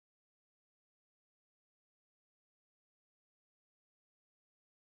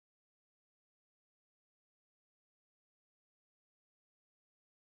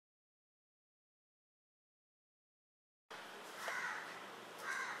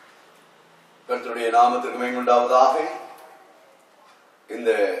கர்த்தருடைய நாமத்திற்கு மகிமை உண்டாவதாக.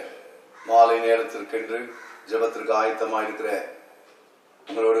 இந்த மாலை நேரத்திற்கென்று ஜெபத்திற்கு ஆயத்தமாயிருக்கிற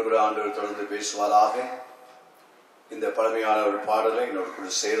உங்களோடு கூட ஆண்டவர் தொடர்ந்து பேசுவாராக. இந்த பழமையான ஒரு பாடலை என்னோடு கூட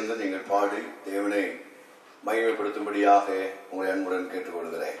சேர்ந்து நீங்கள் பாடி தேவனை மகிமைப்படுத்தும்படியாக உங்களை அன்புடன்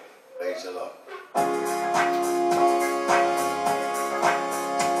கேட்டுக்கொள்கிறேன். Praise the Lord.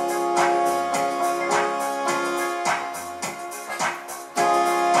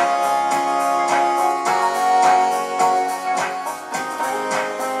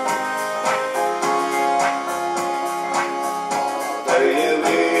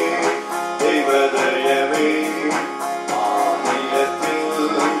 Dayave,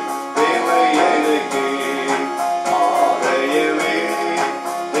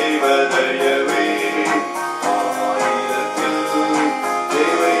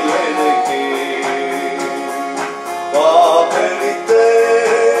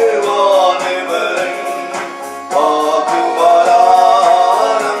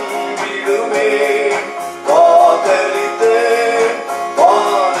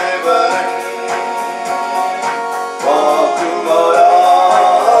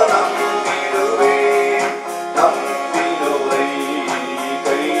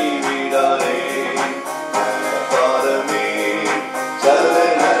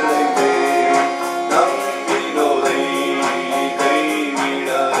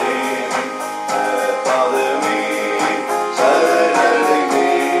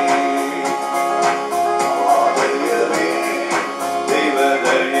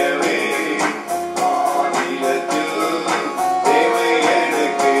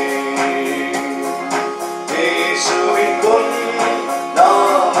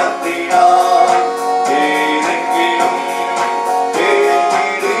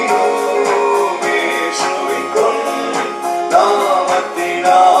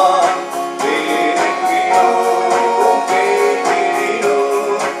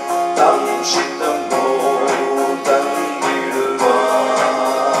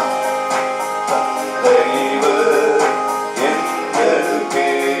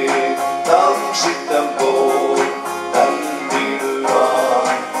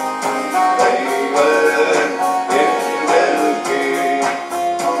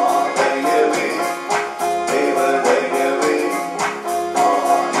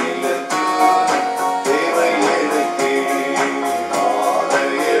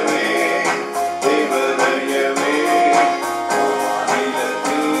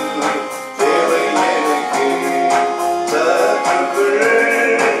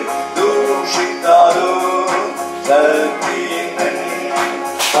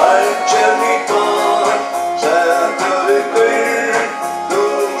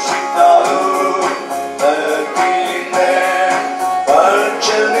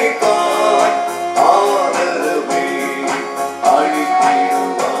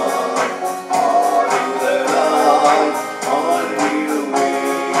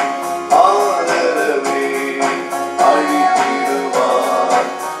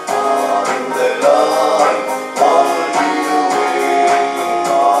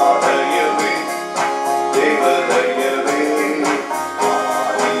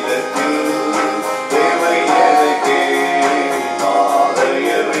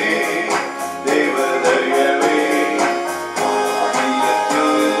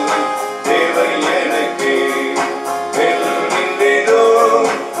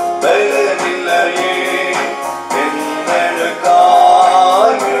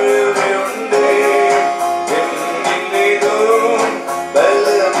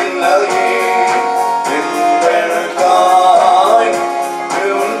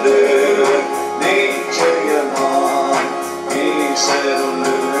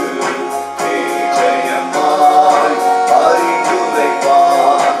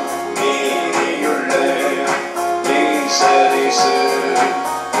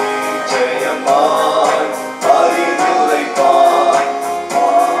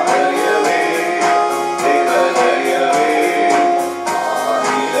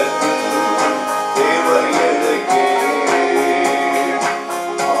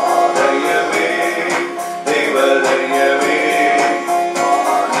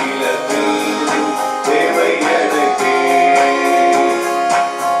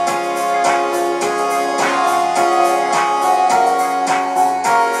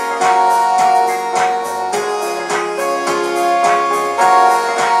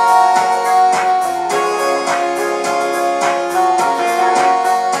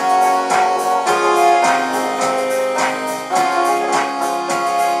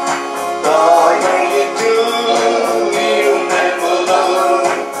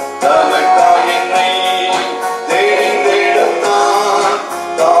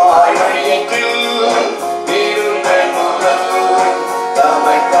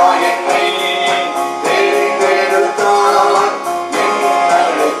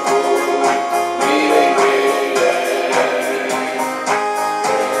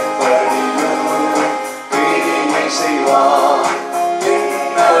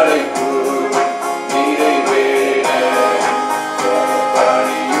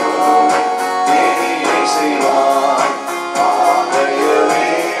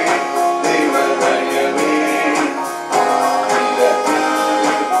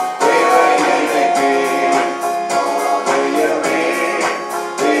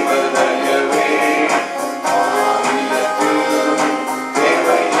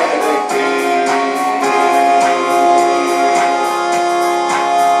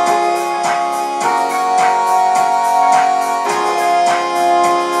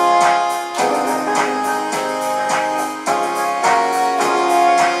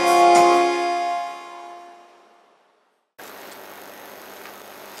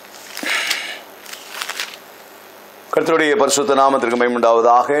 கர்த்தருடைய பரிசுத்த நாமத்திற்கு மகிமை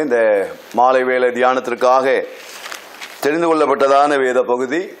உண்டாவதாக. இந்த மாலை வேளை தியானத்திற்காக தெரிந்து கொள்ளப்பட்டதான வேத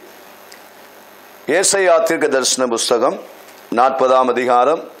பகுதி ஏசாயா தீர்க்கதரிசன புஸ்தகம் 40ஆம்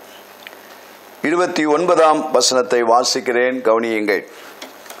அதிகாரம் 29ஆம் வசனத்தை வாசிக்கிறேன், கவனியுங்கள்.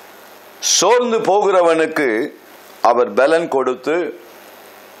 சோர்ந்து போகிறவனுக்கு அவர் பலன் கொடுத்து,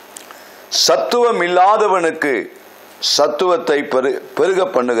 சத்துவம் இல்லாதவனுக்கு சத்துவத்தை பெருக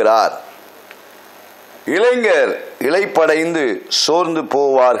பண்ணுகிறார். இளைஞர் இளைப்படைந்து சோர்ந்து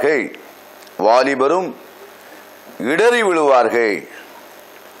போவார்கள், வாலிபரும் இடறி விழுவார்கள்.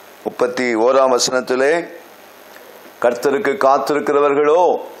 31ஆம் வசனத்திலே, கர்த்தருக்கு காத்திருக்கிறவர்களோ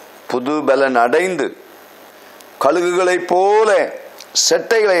புது பலன் அடைந்து கழுகுகளைப் போல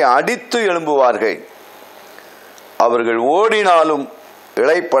செட்டைகளை அடித்து எழும்புவார்கள். அவர்கள் ஓடினாலும்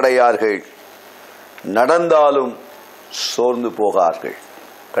இளைப்படையார்கள், நடந்தாலும் சோர்ந்து போகார்கள்.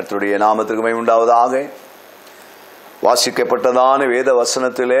 கர்த்தருடைய நாமத்திற்கு மகிமை உண்டாவதாக. வாசிக்கப்பட்டதான வேத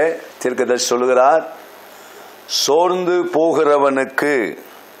வசனத்திலே தீர்க்கதரிசி சொல்லுகிறார், சோர்ந்து போகிறவனுக்கு.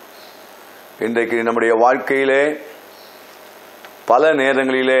 இன்றைக்கு நம்முடைய வாழ்க்கையிலே பல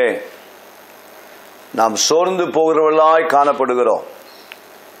நேரங்களிலே நாம் சோர்ந்து போகிறவர்களாய் காணப்படுகிறோம்.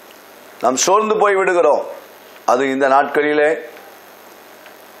 நாம் சோர்ந்து போய் விடுகிறோம். அது இந்த நாட்களிலே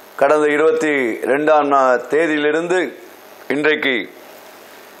கடந்த 22ஆம் தேதியிலிருந்து இன்றைக்கு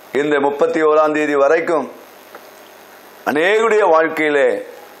இந்த 31ஆம் தேதி வரைக்கும் அநேகருடைய வாழ்க்கையிலே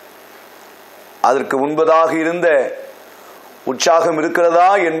அதற்கு முன்பதாக இருந்த உற்சாகம் இருக்கிறதா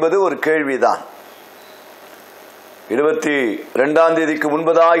என்பது ஒரு கேள்விதான். 22ஆம் தேதிக்கு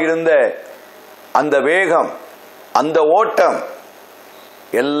முன்பதாக இருந்த அந்த வேகம், அந்த ஓட்டம்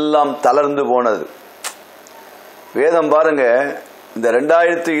எல்லாம் தளர்ந்து போனது. வேதம் பாருங்க, இந்த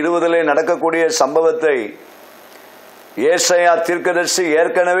 2020 நடக்கக்கூடிய சம்பவத்தை ஏசாயா தீர்க்கதரிசி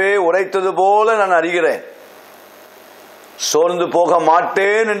ஏற்கனவே உரைத்தது போல நான் அறிகிறேன். சோர்ந்து போக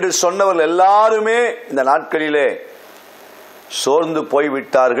மாட்டேன் என்று சொன்னவர்கள் எல்லாருமே இந்த நாட்களிலே சோர்ந்து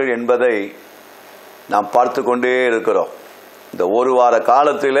போய்விட்டார்கள் என்பதை நாம் பார்த்து கொண்டே இருக்கிறோம். இந்த ஒரு வார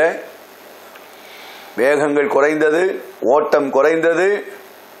காலத்தில் வேகங்கள் குறைந்தது, ஓட்டம் குறைந்தது,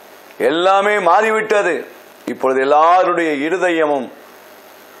 எல்லாமே மாறிவிட்டது. இப்பொழுது எல்லாருடைய இருதயமும்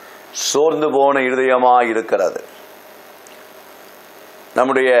சோர்ந்து போன இருதயமாக இருக்கிறது.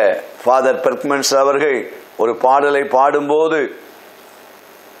 நம்முடைய ஃபாதர் பெர்க்மன்ஸ் அவர்கள் ஒரு பாடலை பாடும்போது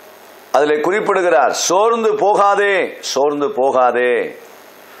அதில் குறிப்பிடுகிறார், சோர்ந்து போகாதே, சோர்ந்து போகாதே.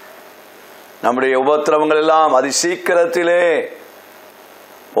 நம்முடைய உபத்திரவங்கள் எல்லாம் அதி சீக்கிரத்திலே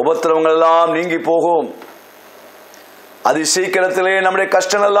உபத்திரவங்கள் எல்லாம் நீங்கி போகும். அதி சீக்கிரத்திலே நம்முடைய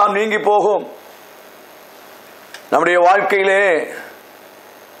கஷ்டம் எல்லாம் நீங்கி போகும். நம்முடைய வாழ்க்கையிலே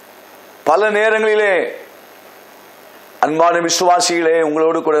பல நேரங்களிலே அன்பான விசுவாசிகளே,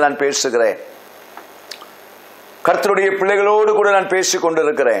 உங்களோடு கூட நான் பேசுகிறேன். கர்த்தருடைய பிள்ளைகளோடு கூட நான் பேசிக்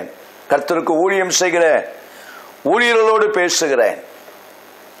கொண்டிருக்கிறேன். கர்த்தருக்கு ஊழியம் செய்கிற ஊழியர்களோடு பேசுகிறேன்.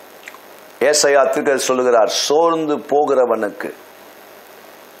 ஏசாயா தீர்க்கதரிசி சொல்லுகிறார், சோர்ந்து போகிறவனுக்கு.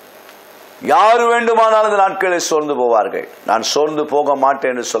 யாரு வேண்டுமானாலும் இந்த நாட்களில் சோர்ந்து போவார்கள். நான் சோர்ந்து போக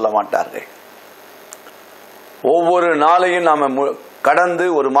மாட்டேன் என்று சொல்ல மாட்டார்கள். ஒவ்வொரு நாளையும் நாம கடந்து,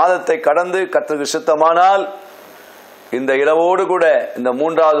 ஒரு மாதத்தை கடந்து, கர்த்தருக்கு சித்தமானால் இந்த இரவோடு கூட இந்த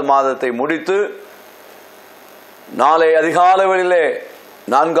 3வது மாதத்தை முடித்து நாளை அதிகாலையிலே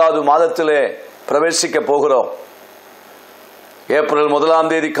 4வது மாதத்திலே பிரவேசிக்க போகிறோம். ஏப்ரல் 1ஆம்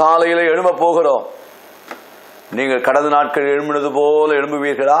தேதி காலையிலே எழும்ப போகிறோம். நீங்கள் கடந்த நாட்கள் எழும்பினது போல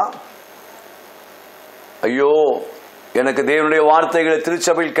எழும்புவீர்களா? ஐயோ, எனக்கு தேவனுடைய வார்த்தைகளை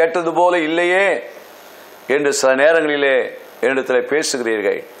திருச்சபையில் கேட்டது போல இல்லையே என்று சில நேரங்களிலே என்னிடத்தில்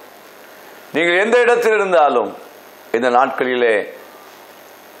பேசுகிறீர்கள். நீங்கள் எந்த இடத்தில் இருந்தாலும் இந்த நாட்களிலே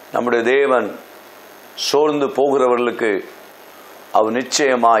நம்முடைய தேவன் சோர்ந்து போகிறவர்களுக்கு அவர்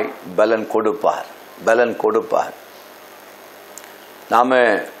நிச்சயமாய் பலன் கொடுப்பார், பலன் கொடுப்பார். நாம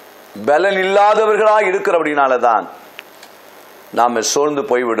பலன் இல்லாதவர்களாக இருக்கிறபடினால தான் நாம சோர்ந்து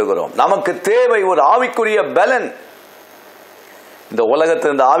போய் விடுகிறோம். நமக்கு தேவை ஒரு ஆவிக்குரிய பலன். இந்த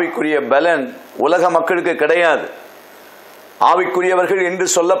உலகத்தில் இந்த ஆவிக்குரிய பலன் உலக மக்களுக்கு கிடையாது. ஆவிக்குரியவர்கள் என்று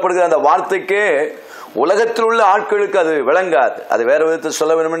சொல்லப்படுகிற அந்த வார்த்தைக்கே உலகத்தில் உள்ள ஆட்களுக்கு அது விளங்காது. அது வேற விதத்தில்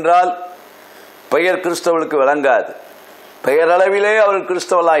சொல்ல வேண்டும் என்றால், பெயர் கிறிஸ்தவர்களுக்கு விளங்காது. பெயரளவிலே அவர்கள்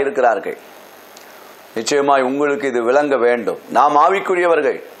கிறிஸ்தவர்களாக இருக்கிறார்கள். நிச்சயமாய் உங்களுக்கு இது விளங்க வேண்டும். நாம்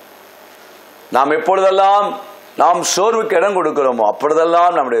ஆவிக்குரியவர்கள். நாம் எப்பொழுதெல்லாம் நாம் சோர்வுக்கு இடம் கொடுக்கிறோமோ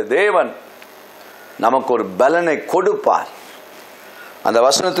அப்பொழுதெல்லாம் நம்முடைய தேவன் நமக்கு ஒரு பலனை கொடுப்பார். அந்த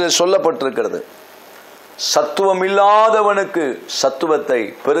வசனத்தில் சொல்லப்பட்டிருக்கிறது, சத்துவம் இல்லாதவனுக்கு சத்துவத்தை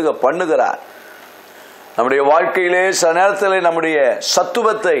பெருக பண்ணுகிறார். நம்முடைய வாழ்க்கையிலே சில நேரத்தில் நம்முடைய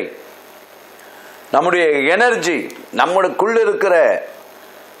சத்துவத்தை நம்முடைய எனர்ஜி, நம்மளுக்குள்ள இருக்கிற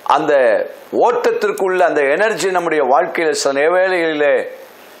அந்த ஓட்டத்திற்குள்ள அந்த எனர்ஜி நம்முடைய வாழ்க்கையில் சில வேளைகளிலே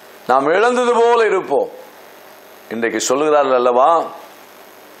நாம் இழந்தது போல இருப்போம். இன்றைக்கு சொல்லுகிறார்கள் அல்லவா,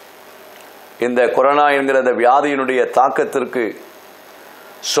 இந்த கொரோனா என்கிற அந்த வியாதியினுடைய தாக்கத்திற்கு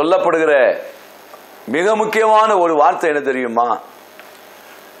சொல்லப்படுகிற மிக முக்கியமான ஒரு வார்த்தை என்ன தெரியுமா?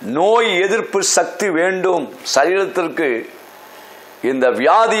 நோய் எதிர்ப்பு சக்தி வேண்டும். சரீரத்திற்கு இந்த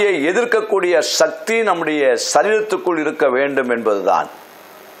வியாதியை எதிர்க்கக்கூடிய சக்தி நம்முடைய சரீரத்துக்குள் இருக்க வேண்டும் என்பதுதான்.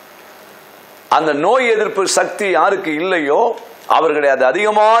 அந்த நோய் எதிர்ப்பு சக்தி யாருக்கு இல்லையோ அவர்களை அது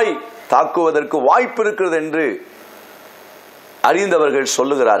அதிகமாய் தாக்குவதற்கு வாய்ப்பு இருக்கிறது என்று அறிந்தவர்கள்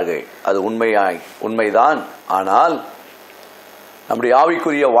சொல்லுகிறார்கள். அது உண்மைதான். ஆனால் நம்முடைய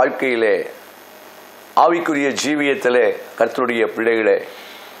ஆவிக்குரிய வாழ்க்கையிலே, ஆவிக்குரிய ஜீவியத்திலே கர்த்தருடைய பிள்ளைகளே,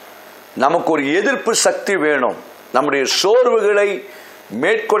 நமக்கு ஒரு எதிர்ப்பு சக்தி வேணும். நம்முடைய சோர்வுகளை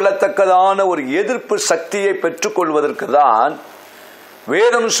மேற்கொள்ளத்தக்கதான ஒரு எதிர்ப்பு சக்தியை பெற்றுக்கொள்வதற்கு தான்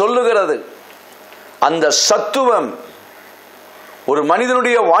வேதம் சொல்லுகிறது. அந்த சத்துவம் ஒரு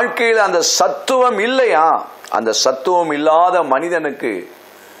மனிதனுடைய வாழ்க்கையில் அந்த சத்துவம் இல்லையா, அந்த சத்துவம் இல்லாத மனிதனுக்கு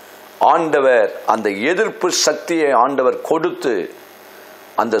ஆண்டவர் அந்த எதிர்ப்பு சக்தியை ஆண்டவர் கொடுத்து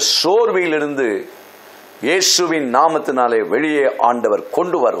அந்த சோர்விலிருந்து இயேசுவின் நாமத்தினாலே வெளியே ஆண்டவர்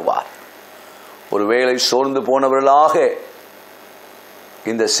கொண்டு வருவார். ஒருவேளை சோர்ந்து போனவர்களாக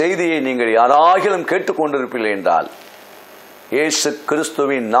இந்த செய்தியை நீங்கள் யாராகிலும் கேட்டுக்கொண்டிருப்பீர்கள் என்றால், இயேசு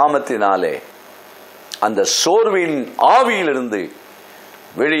கிறிஸ்துவின் நாமத்தினாலே அந்த சோர்வின் ஆவியிலிருந்து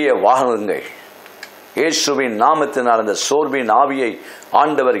வெளியே வாருங்கள். இயேசுவின் நாமத்தினால் அந்த சோர்வின் ஆவியை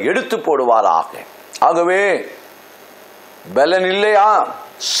ஆண்டவர் எடுத்து போடுவாராக. ஆகவே பலன் இல்லையா,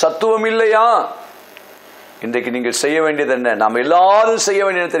 சத்துவம் இல்லையா? இன்றைக்கு நீங்கள் செய்ய வேண்டியது என்ன? நாம் எல்லாரும் செய்ய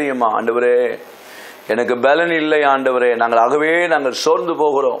வேண்டியது தெரியுமா? ஆண்டவரே, எனக்கு பலன் இல்லை ஆண்டவரே, நாங்கள் சோர்ந்து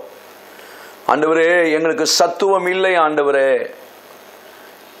போகிறோம் ஆண்டவரே, எங்களுக்கு சத்துவம் இல்லை ஆண்டவரே,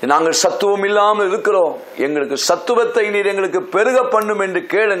 நாங்கள் சத்துவம் இல்லாமல் இருக்கிறோம், எங்களுக்கு சத்துவத்தை நீர் எங்களுக்கு பெருக பண்ணும் என்று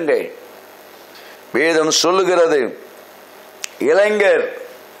கேளுங்கள். வேதம் சொல்லுகிறது, இளைஞர்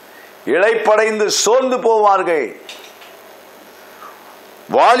இளைப்படைந்து சோர்ந்து போவார்கள்,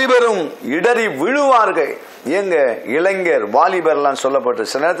 வாலிபரும் இடறி விழுவார்கள். ஏங்க இளைஞர் வாலிபர்லாம் சொல்லப்பட்டு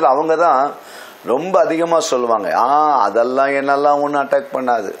சில நேரத்தில் அவங்க தான் ரொம்ப அதிகமாக சொல்லுவாங்க, அதெல்லாம் என்னெல்லாம் ஒன்றும் அட்டாக்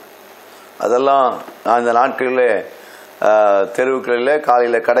பண்ணாது. அதெல்லாம் நான் இந்த நாட்களில் தெருவுக்களில்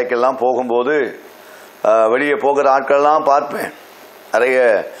காலையில் கடைக்கெல்லாம் போகும்போது வெளியே போகிற ஆட்கள்லாம் பார்ப்பேன். நிறைய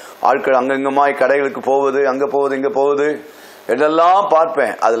ஆட்கள் அங்கங்கமாய் கடைகளுக்கு போவது, அங்கே போவது, இங்கே போவது இதெல்லாம்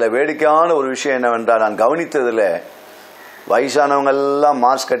பார்ப்பேன். அதில் வேடிக்கையான ஒரு விஷயம் என்னவென்றால், நான் கவனித்ததில் வயசானவங்கெல்லாம்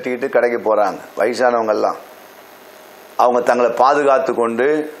மாஸ்க் கட்டிக்கிட்டு கடைக்கு போகிறாங்க. வயசானவங்கெல்லாம் அவங்க தங்களை பாதுகாத்து கொண்டு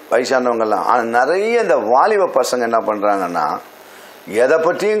வயசானவங்கெல்லாம். ஆனால் நிறைய இந்த வாலிப பசங்க என்ன பண்ணுறாங்கன்னா, எதை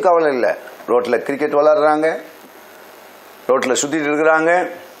பற்றியும் கவலை இல்லை, ரோட்டில் கிரிக்கெட் விளாடுறாங்க, ரோட்டில் சுற்றிட்டு இருக்கிறாங்க.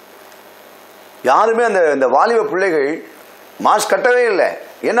 யாருமே இந்த வாலிப பிள்ளைகள் மாஸ்க் கட்டவே இல்லை.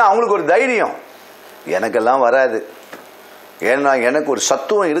 ஏன்னா அவங்களுக்கு ஒரு தைரியம், எனக்கெல்லாம் வராது, ஏன்னா எனக்கு ஒரு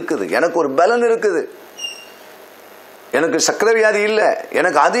சத்துவம் இருக்குது, எனக்கு ஒரு பலன் இருக்குது, எனக்கு சக்கரை வியாதி இல்லை,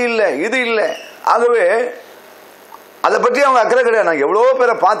 எனக்கு அது இல்லை, இது இல்லை. ஆகவே அதை பற்றி அவங்க அக்கறை கிடையாது. நான் எவ்வளோ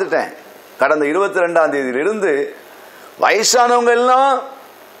பேரை பார்த்துட்டேன். கடந்த 22ஆம் தேதியிலிருந்து வயசானவங்க எல்லாம்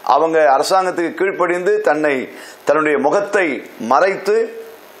அவங்க அரசாங்கத்துக்கு கீழ்ப்படிந்து தன்னுடைய முகத்தை மறைத்து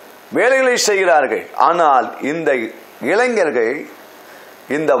வேலைகளை செய்கிறார்கள். ஆனால் இந்த இளைஞர்கள்,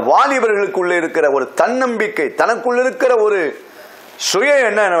 இந்த வாலிபர்களுக்குள்ளே இருக்கிற ஒரு தன்னம்பிக்கை, தனக்குள்ள இருக்கிற ஒரு சுய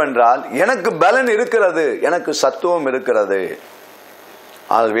என்னவென்றால், எனக்கு பலன் இருக்கிறது, எனக்கு சத்துவம் இருக்கிறது.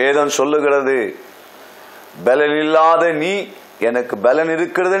 அது வேதம் சொல்லுகிறது, பலன் இல்லாத நீ எனக்கு பலன்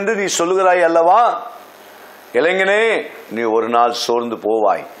இருக்கிறது என்று நீ சொல்லுகிறாய் அல்லவா? இளைஞனே, நீ ஒரு நாள் சோர்ந்து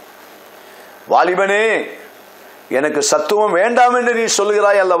போவாய். வாலிபனே, எனக்கு சத்துவம் வேண்டாம் என்று நீ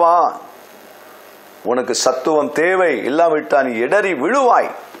சொல்லுகிறாய் அல்லவா? உனக்கு சத்துவம் தேவை, இல்லாவிட்டால் நீ இடறி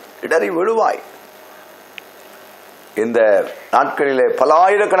விழுவாய். இந்த நாட்களிலே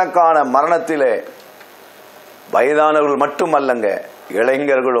பலாயிரக்கணக்கான மரணத்திலே வயதானவர்கள் மட்டுமல்லங்க,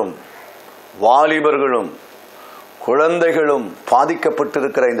 இளைஞர்களும் வாலிபர்களும் குழந்தைகளும்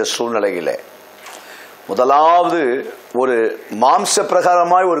பாதிக்கப்பட்டிருக்கிற இந்த சூழ்நிலையிலே, முதலாவது ஒரு மாம்ச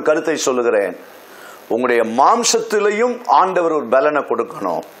பிரகாரமாய் ஒரு கருத்தை சொல்லுகிறேன். உங்களுடைய மாம்சத்திலையும் ஆண்டவர் ஒரு பலனை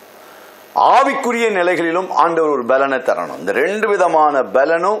கொடுக்கணும், ஆவிக்குரிய நிலைகளிலும் ஆண்டவர் ஒரு பலனை தரணும். இந்த 2 விதமான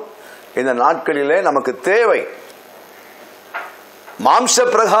பலனும் இந்த நாட்களிலே நமக்கு தேவை. மாம்ச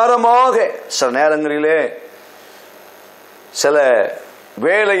பிரகாரமாக சில நேரங்களிலே சில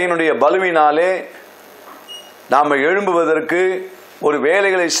வேலையினுடைய பலுவினாலே நாம் எழும்புவதற்கு, ஒரு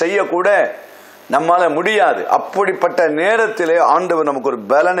வேலைகளை செய்யக்கூட நம்மால முடியாது. அப்படிப்பட்ட நேரத்திலே ஆண்டவர் நமக்கு ஒரு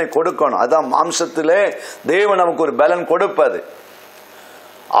பலனை கொடுக்கணும். அதான் மாம்சத்திலே தேவன் நமக்கு ஒரு பலன் கொடுப்பது.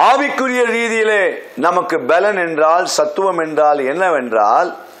 ஆவிக்குரிய ரீதியிலே நமக்கு பலன் என்றால், சத்துவம் என்றால் என்னவென்றால்,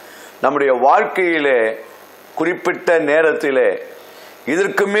 நம்முடைய வாழ்க்கையிலே குறிப்பிட்ட நேரத்திலே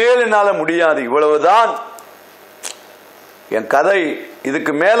இதற்கு மேல் என்னால முடியாது, இவ்வளவுதான் என் கதை,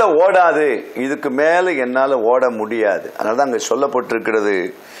 இதுக்கு மேல ஓடாது, இதுக்கு மேல என்னால ஓட முடியாது. அதனாலதான் அங்க சொல்லப்பட்டிருக்கிறது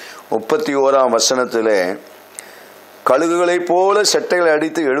 31ஆம் வசனத்திலே, கழுகுகளை போல செட்டைகளை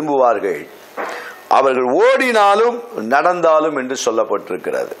அடித்து எழும்புவார்கள், அவர்கள் ஓடினாலும் நடந்தாலும் என்று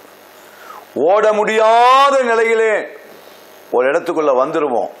சொல்லப்பட்டிருக்கிறது. ஓட முடியாத நிலையிலே ஒரு இடத்துக்குள்ள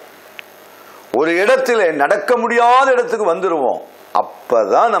வந்துருவோம், ஒரு இடத்திலே நடக்க முடியாத இடத்துக்கு வந்துருவோம்.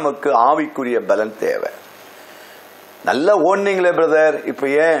 அப்பதான் நமக்கு ஆவிக்குரிய பலன் தேவை. நல்லா ஓடுனீங்களே பிரதர், இப்ப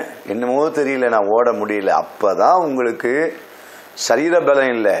ஏன் என்னமோ தெரியல, நான் ஓட முடியல. அப்பதான் உங்களுக்கு சரீர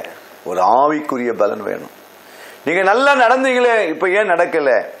பலம் இல்லை, ஒரு ஆவிக்குரிய பலன் வேணும். நீங்க நல்லா நடந்தீங்களே, இப்ப ஏன் நடக்கல?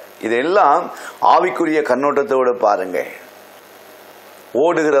 இதெல்லாம் ஆவிக்குரிய கண்ணோட்டத்தோடு பாருங்க.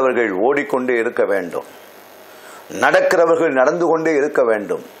 ஓடுகிறவர்கள் ஓடிக்கொண்டே இருக்க வேண்டும், நடக்கிறவர்கள் நடந்து கொண்டே இருக்க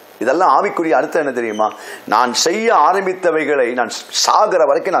வேண்டும். இதெல்லாம் ஆவிக்குரிய அர்த்தம் என்ன தெரியுமா? நான் செய்ய ஆரம்பித்தவைகளை நான் சாகிற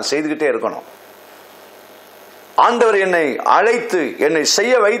வரைக்கும் நான் செய்துகிட்டே இருக்கணும். ஆண்டவர் என்னை அழைத்து என்னை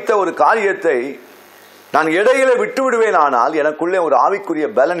செய்ய வைத்த ஒரு காரியத்தை நான் இடையில விட்டு விடுவேன், ஆனால் எனக்குள்ளே ஒரு ஆவிக்குரிய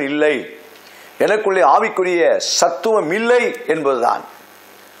பலன் இல்லை, எனக்குள்ளே ஆவிக்குரிய சத்துவம் இல்லை என்பதுதான்.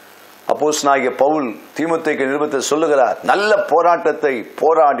 அப்போஸ்தலனாகிய பவுல் தீமோத்தேயுக்கு நிருபத்தில் சொல்லுகிறார், நல்ல போராட்டத்தை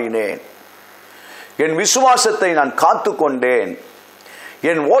போராடினேன், என் விசுவாசத்தை நான் காத்து கொண்டேன்,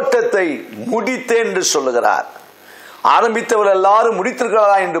 என் ஓட்டத்தை முடித்தேன் என்று சொல்லுகிறார். ஆரம்பித்தவர்கள் எல்லாரும்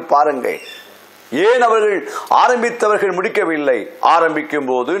முடித்திருக்கிறாரா என்று பாருங்கள். ஏன் அவர்கள் ஆரம்பித்தவர்கள் முடிக்கவில்லை? ஆரம்பிக்கும்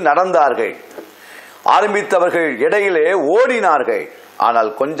போது நடந்தார்கள், ஆரம்பித்தவர்கள் இடையிலே ஓடினார்கள், ஆனால்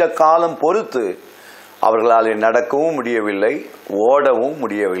கொஞ்ச காலம் பொறுத்து அவர்களால் நடக்கவும் முடியவில்லை, ஓடவும்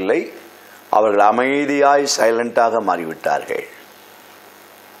முடியவில்லை. அவர்கள் அமைதியாய் சைலண்டாக மாறிவிட்டார்கள்.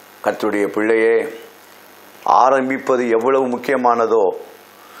 கர்த்தருடைய பிள்ளையே, ஆரம்பிப்பது எவ்வளவு முக்கியமானதோ,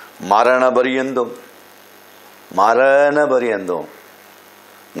 மரண பரியந்தம்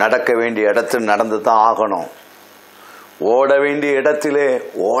நடக்க வேண்டிய இடத்தில் நடந்து தான் ஆகணும், ஓட வேண்டிய இடத்திலே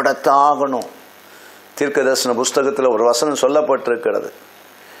ஓடத்தான் ஆகணும். தீர்க்கதரிசன புஸ்தகத்தில் ஒரு வசனம் சொல்லப்பட்டிருக்கிறது,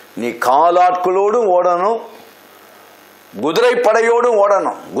 நீ காலாட்களோடும் ஓடணும், குதிரை படையோடும்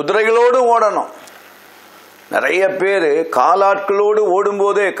ஓடணும், குதிரைகளோடும் ஓடணும். நிறைய பேர் காலாட்களோடு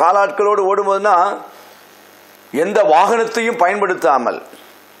ஓடும்போதுன்னா எந்த வாகனத்தையும் பயன்படுத்தாமல்,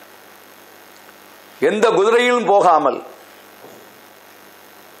 எந்த குதிரையிலும் போகாமல்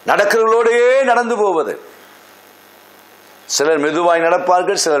நடக்கிறவர்களோடையே நடந்து போவது. சிலர் மெதுவாய்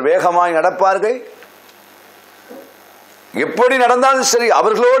நடப்பார்கள், சிலர் வேகமாய் நடப்பார்கள். எப்படி நடந்தாலும் சரி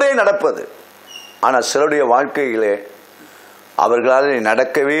அவர்களோடே நடப்பது. ஆனால் சிலருடைய வாழ்க்கையிலே அவர்களால்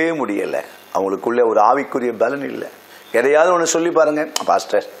நடக்கவே முடியலை, அவங்களுக்குள்ளே ஒரு ஆவிக்குரிய பலன் இல்லை. எதையாவது ஒன்று சொல்லி பாருங்க,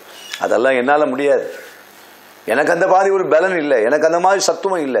 பாஸ்டர் அதெல்லாம் என்னால் முடியாது, எனக்கு அந்த மாதிரி ஒரு பலன் இல்லை, எனக்கு அந்த மாதிரி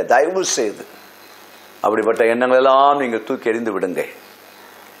சத்துவம் இல்லை. தயவு செய்து அப்படிப்பட்ட எண்ணங்களெல்லாம் நீங்கள் தூக்கி எறிந்து விடுங்க.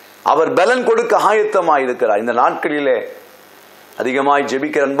 அவர் பலன் கொடுக்க ஆயத்தமாய் இருக்கிறார். இந்த நாட்களிலே அதிகமாய்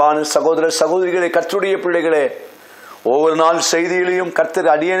ஜெபிக்கிற அன்பான சகோதர சகோதரிகளே, கர்த்தருடைய பிள்ளைகளே, ஒவ்வொரு நாள் செய்தியிலையும் கர்த்தர்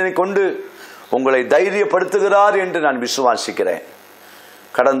அடியனை கொண்டு உங்களை தைரியப்படுத்துகிறார் என்று நான் விசுவாசிக்கிறேன்.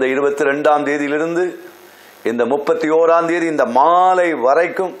 கடந்த 22ஆம் தேதியிலிருந்து இந்த 31ஆம் தேதி இந்த மாலை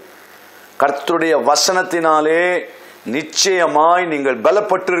வரைக்கும் கர்த்தருடைய வசனத்தினாலே நிச்சயமாய் நீங்கள்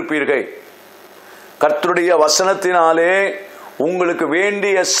பலப்பட்டிருப்பீர்கள். கர்த்தருடைய வசனத்தினாலே உங்களுக்கு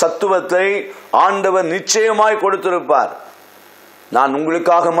வேண்டிய சத்துவத்தை ஆண்டவர் நிச்சயமாய் கொடுத்திருப்பார். நான்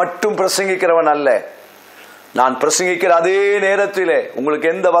உங்களுக்காக மட்டும் பிரசங்கிக்கிறவன் அல்ல. நான் பிரசங்கிக்கிற அதே நேரத்திலே உங்களுக்கு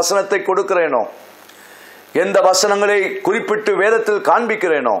எந்த வசனத்தை கொடுக்கிறேனோ, எந்த வசனங்களை குறிப்பிட்டு வேதத்தில்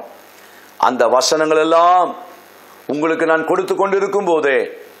காண்பிக்கிறேனோ, அந்த வசனங்கள் எல்லாம் உங்களுக்கு நான் கொடுத்து கொண்டிருக்கும் போதே,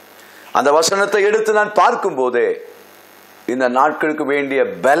 அந்த வசனத்தை எடுத்து நான் பார்க்கும் போதே, இந்த நாட்களுக்கு வேண்டிய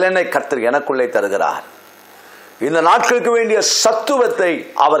பலனை கர்த்தர் எனக்குள்ளே தருகிறார். இந்த நாட்களுக்கு வேண்டிய சத்துவத்தை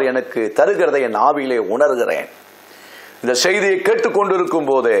அவர் எனக்கு தருகிறதை என் ஆவியிலே உணர்கிறேன். இந்த செய்தியை கேட்டுக்கொண்டிருக்கும்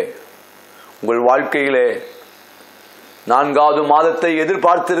போதே உங்கள் வாழ்க்கையிலே 4வது மாதத்தை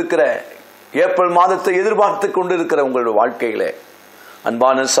எதிர்பார்த்திருக்கிற, ஏப்ரல் மாதத்தை எதிர்பார்த்து கொண்டிருக்கிற உங்களுடைய வாழ்க்கையிலே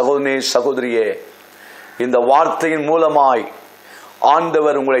அன்பான சகோதரனே சகோதரியே, இந்த வார்த்தையின் மூலமாய்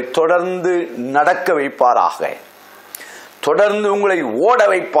ஆண்டவர் உங்களை தொடர்ந்து நடக்க வைப்பாராக, தொடர்ந்து உங்களை ஓட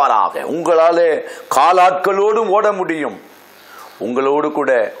வைப்பாராக. உங்களாலே காலாட்களோடும் ஓட முடியும், உங்களோடு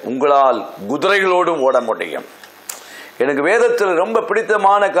கூட உங்களால் குதிரைகளோடும் ஓட முடியும். எனக்கு வேதத்தில் ரொம்ப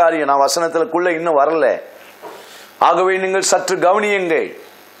பிடித்தமான காரியம், நான் வசனத்திற்குள்ள இன்னும் வரல, ஆகவே நீங்கள் சற்று கவனியுங்கள்.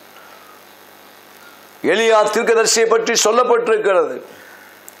 எலியா தீர்க்கதரிசியை பற்றி சொல்லப்பட்டிருக்கிறது.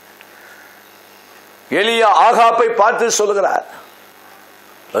 எலியா ஆகாப்பை பார்த்து சொல்கிறார்,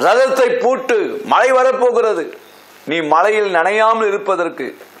 ரதத்தை பூட்டு, மழை வரப்போகிறது, நீ மழையில் நனையாமல் இருப்பதற்கு.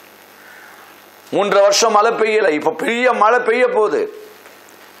 3 வருஷம் மழை பெய்யல, இப்ப பெரிய மழை பெய்ய போகுது,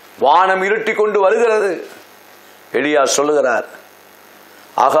 வானம் இருட்டி கொண்டு வருகிறது. எலியா சொல்லுகிறார்,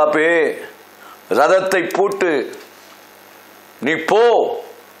 ஆகாப்பே ரதத்தை பூட்டு, நீ போ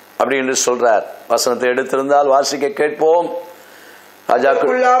அப்படி என்று சொல்றார். வசனத்தை எடுத்திருந்தால் வாசிக்க கேட்போம்.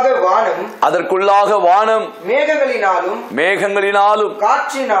 அதற்குள்ளாக வானம் மேகங்களினாலும்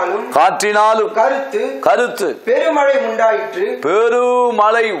காற்றினாலும் கருத்து பெருமழை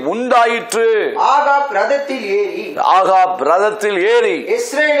உண்டாயிற்று. ஆகாப் ரதத்தில் ஏறி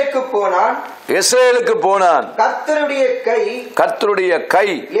இஸ்ரேலுக்கு போனான். கர்த்தருடைய கை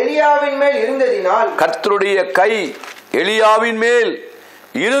எலியாவின் மேல்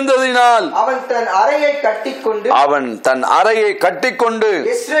இருந்ததினால் அவன் தன் அறையை கட்டிக்கொண்டு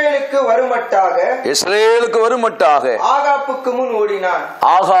இஸ்ரேலுக்கு வருமட்டாக ஆகாப்புக்கு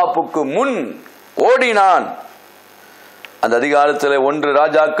முன் ஓடினான். அந்த அதிகாரத்தில் 1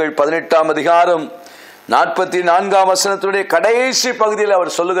 ராஜாக்கள் 18ஆம் அதிகாரம் 44ஆம் வசனத்துடைய கடைசி பகுதியில்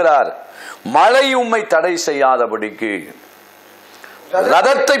அவர் சொல்லுகிறார், மழை உம்மை தடை செய்யாதபடிக்கு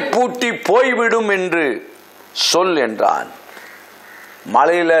ரதத்தை பூட்டி போய்விடும் என்று சொல் என்றான்.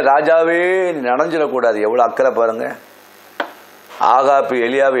 மழையில ராஜாவே நனைஞ்சிடக்கூடாது. எவ்வளவு அக்கறை பாருங்க. ஆகாப்பு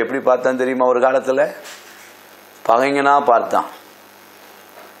எலியாவை எப்படி பார்த்தான் தெரியுமா? ஒரு காலத்துல பகைங்கனா பார்த்தான்.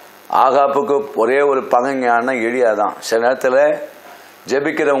 ஆகாப்புக்கு ஒரே ஒரு பகைஞான எலியா தான். சில நேரத்தில்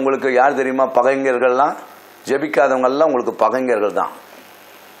ஜெபிக்கிறவங்களுக்கு யார் தெரியுமா பகைஞர்கள்லாம்? ஜெபிக்காதவங்கெல்லாம் உங்களுக்கு பகைஞர்கள் தான்.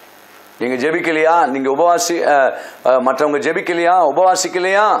 நீங்க ஜெபிக்கலையா, நீங்க மற்றவங்க ஜெபிக்கலையா,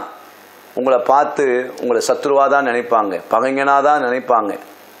 உபவாசிக்கலையா, உங்களை பார்த்து உங்களை சத்ருவாதான் நினைப்பாங்க, பகைஞனாதான் நினைப்பாங்க.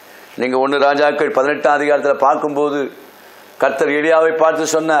 நீங்க 1 ராஜாக்கள் 18ஆம் அதிகாரத்தில் பார்க்கும்போது கர்த்தர் எலியாவை பார்த்து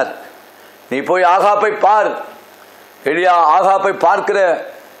சொன்னார், நீ போய் ஆகாப்பை பார். எலியா ஆகாப்பை பார்க்கிற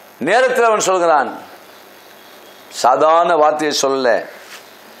நேரத்தில் அவன் சொல்கிறான், சாதாரண வார்த்தையை சொல்ல,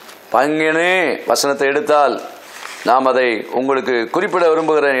 பகைஞனே. வசனத்தை எடுத்தால் நாம் அதை உங்களுக்கு குறிப்பிட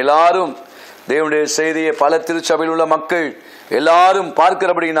விரும்புகிறேன். எல்லாரும் தேவனுடைய செய்தியை பல திருச்சபையில் உள்ள மக்கள் எல்லாரும்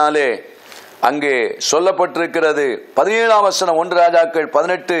பார்க்கிறபடினாலே அங்கே சொல்லப்பட்டிருக்கிறது. 17ஆம் வசனம் 1 ராஜாக்கள்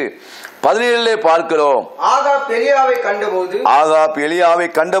 18:17 பார்க்கிறோம். ஆகாப் எலியாவை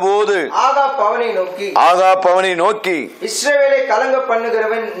கண்டபோது ஆகாப் அவனை நோக்கி இஸ்ரவேலை கலங்க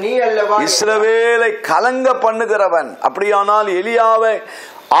பண்ணுகிறவன் நீ அல்லவா? இஸ்ரவேலை கலங்க பண்ணுகிறவன். அப்படியானால் எலியாவை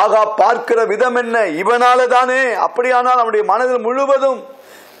ஆகாப் பார்க்கிற விதம் என்ன? இவனால தானே. அப்படியானால் அவனுடைய மனதில் முழுவதும்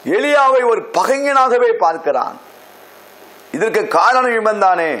எலியாவை ஒரு பகைஞனாகவே பார்க்கிறான். இதற்கு காரணம் இவன்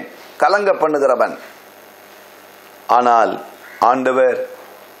தானே, கலங்க பண்ணுகிறவன். ஆனால் ஆண்டவர்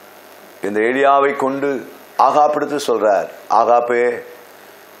இந்த எலியாவை கொண்டு ஆகாப்பிடத்து சொல்றார், ஆகாப்பே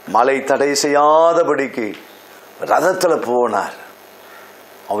மலை தடை செய்யாதபடிக்கு ரதத்துல போனார்.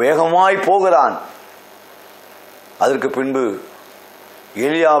 அவன் வேகமாய் போகிறான். அதற்கு பின்பு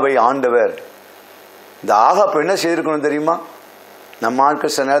எலியாவை ஆண்டவர், இந்த ஆகாப் என்ன செய்திருக்கணும் தெரியுமா? நம்ம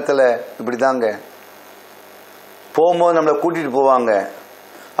ஆட்கள் சில நேரத்தில் இப்படிதாங்க, போகும்போது நம்மளை கூட்டிட்டு போவாங்க,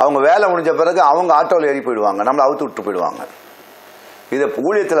 அவங்க வேலை முடிஞ்ச பிறகு அவங்க ஆட்டோவில் ஏறி போயிடுவாங்க, நம்மளை அவுத்து விட்டு போயிடுவாங்க. இதை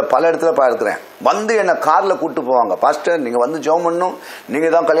ஊழியத்தில் பல இடத்துல பார்க்குறேன். வந்து என்னை காரில் கூப்பிட்டு போவாங்க, பாஸ்டர் நீங்கள் வந்து ஜெபம் பண்ணணும்,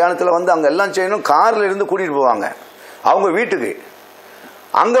 நீங்கள் தான் கல்யாணத்தில் வந்து அங்கே எல்லாம் செய்யணும், காரில் இருந்து கூட்டிகிட்டு போவாங்க அவங்க வீட்டுக்கு.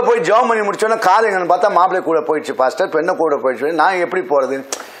 அங்கே போய் ஜெபம் பண்ணி முடிச்சோன்னா கார் எங்கன்னு பார்த்தா மாப்பிள்ளை கூட போயிடுச்சு பாஸ்டர், பெண்ணை கூட போயிடுச்சு. நான் எப்படி போகிறது?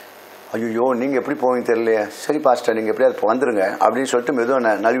 ஐயோ நீங்கள் எப்படி போவீங்க தெரியலையே. சரி பாஸ்டர் நீங்கள் எப்படியாவது வந்துடுங்க அப்படின்னு சொல்லிட்டு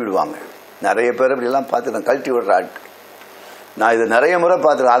மெதுவாக நழுவிடுவாங்க. நிறைய பேர் இப்படிலாம் பார்த்துருக்கேன், கழட்டி விடுற ஆட்கள். நான் இதை நிறைய முறை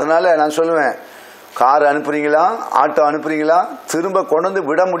பார்த்துருக்கேன். அதனால நான் சொல்லுவேன், கார் அனுப்புறீங்களா, ஆட்டோ அனுப்புறீங்களா, திரும்ப கொண்டு வந்து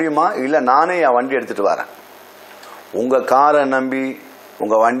விட முடியுமா? இல்லை நானே என் வண்டி எடுத்துகிட்டு வரேன். உங்கள் காரை நம்பி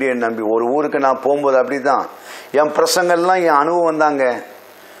உங்கள் வண்டியை நம்பி ஒரு ஊருக்கு நான் போகும்போது அப்படி தான் என் பிரசங்கள்லாம் என் அனுபவம் தாங்க.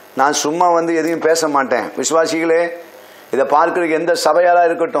 நான் சும்மா வந்து எதையும் பேச மாட்டேன். விசுவாசிகளே, இதை பார்க்குற எந்த சபையாராக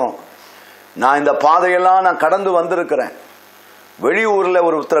இருக்கட்டும், நான் இந்த பாதையெல்லாம் நான் கடந்து வந்திருக்கிறேன். வெளியூரில்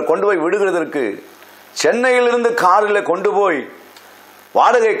ஒருத்தரை கொண்டு போய் விடுகிறதற்கு சென்னையிலிருந்து காரில் கொண்டு போய்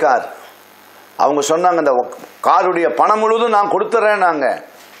வாடகை கார், அவங்க சொன்னாங்க இந்த காருடைய பணம் முழுவதும் நான் கொடுத்துட்றேன். நாங்கள்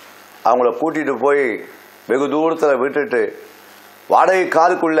அவங்கள கூட்டிகிட்டு போய் வெகு தூரத்தில் விட்டுட்டு வாடகை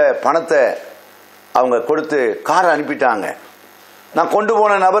காருக்குள்ள பணத்தை அவங்க கொடுத்து காரை அனுப்பிட்டாங்க. நான் கொண்டு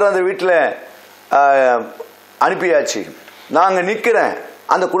போன நபர் அந்த வீட்டில் அனுப்பியாச்சு. நாங்கள் நிற்கிறேன்,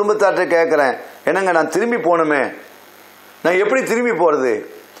 அந்த குடும்பத்தார்ட்ட கேட்குறேன், என்னங்க நான் திரும்பி போகணுமே, நான் எப்படி திரும்பி போகிறது?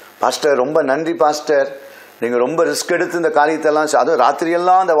 பாஸ்டர் ரொம்ப நன்றி பாஸ்டர், நீங்கள் ரொம்ப ரிஸ்க் எடுத்து இந்த காரியத்தெல்லாம், அதுவும்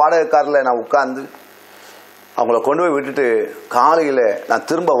ராத்திரியெல்லாம் அந்த வாடகை காரில் நான் உட்கார்ந்து அவங்கள கொண்டு போய் விட்டுட்டு காலையில் நான்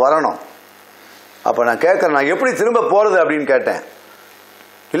திரும்ப வரணும். அப்போ நான் கேட்குறேன், நான் எப்படி திரும்ப போகிறது அப்படின்னு கேட்டேன்.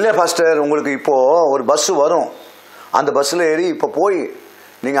 இல்லை பாஸ்டர், உங்களுக்கு இப்போது ஒரு பஸ்ஸு வரும், அந்த பஸ்ஸில் ஏறி இப்போ போய்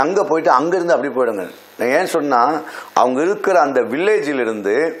நீங்கள் அங்கே போயிட்டு அங்கேருந்து அப்படி போயிடுங்க. நான் ஏன் சொன்னால், அவங்க இருக்கிற அந்த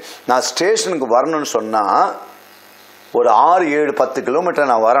வில்லேஜிலிருந்து நான் ஸ்டேஷனுக்கு வரணும்னு சொன்னால் ஒரு 6, 7, 10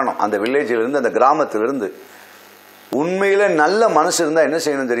 கிலோமீட்டர் நான் வரணும் அந்த வில்லேஜிலிருந்து, அந்த கிராமத்திலிருந்து. உண்மையில் நல்ல மனசு இருந்தால் என்ன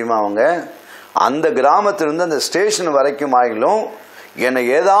செய்யணும் தெரியுமா, அவங்க அந்த கிராமத்திலிருந்து அந்த ஸ்டேஷன் வரைக்கும் ஆகிலும் என்னை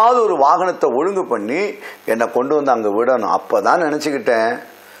ஏதாவது ஒரு வாகனத்தை ஒழுங்கு பண்ணி என்னை கொண்டு வந்து அங்கே விடணும். அப்போ தான் நினச்சிக்கிட்டேன்,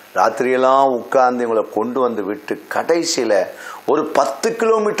 ராத்திரியெல்லாம் உட்கார்ந்து இவங்களை கொண்டு வந்து விட்டு கடைசியில் ஒரு 10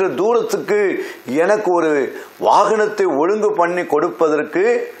 கிலோமீட்டர் தூரத்துக்கு எனக்கு ஒரு வாகனத்தை ஒழுங்கு பண்ணி கொடுப்பதற்கு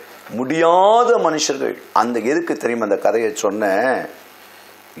முடியாத மனுஷர்கள். அந்த எதுக்கு தெரியுமா அந்த கதையை சொன்னேன்?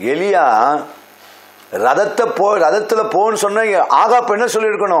 எலியா ரதத்தில் போன்னு சொன்ன ஆகாப் என்ன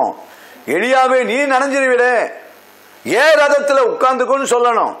சொல்லியிருக்கணும், எலியாவே நீ நனைஞ்சிருவிட, ஏன் ரதத்தில் உட்கார்ந்துக்கோன்னு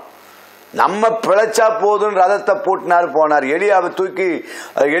சொல்லணும். நம்ம பிழைச்சா போதும் ரதத்தை பூட்டினார் போனார்.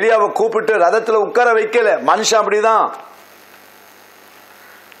 எலியாவை கூப்பிட்டு ரதத்தில் உட்கார வைக்கல. மனுஷன் அப்படிதான்.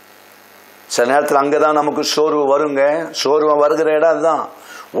 சில நேரத்தில் அங்கதான் நமக்கு சோர்வு வருங்க. சோர்வு வருகிற இடம் அதுதான்.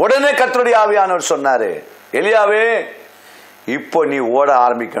 உடனே கர்த்தருடைய ஆவியானவர் சொன்னாரு, எலியாவே இப்போ நீ ஓட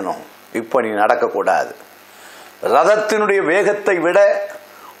ஆரம்பிக்கணும், இப்போ நீ நடக்கக்கூடாது. ரதத்தினுடைய வேகத்தை விட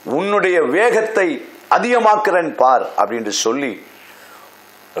உன்னுடைய வேகத்தை அதிகமாக்குறேன் பார் அப்படின்னு சொல்லி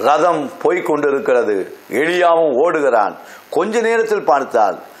ரதம் போய்கொண்டிருக்கிறது. எலியாவும் ஓடுகிறான். கொஞ்ச நேரத்தில்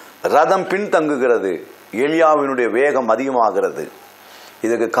பார்த்தால் ரதம் பின்தங்குகிறது. எலியாவினுடைய வேகம் அதிகமாகிறது.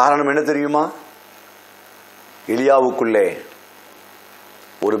 இதுக்கு காரணம் என்ன தெரியுமா? எலியாவுக்குள்ளே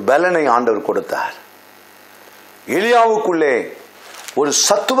ஒரு பலனை ஆண்டவர் கொடுத்தார். எலியாவுக்குள்ளே ஒரு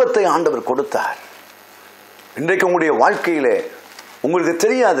சத்துவத்தை ஆண்டவர் கொடுத்தார். இன்றைக்கு உங்களுடைய வாழ்க்கையிலே உங்களுக்கு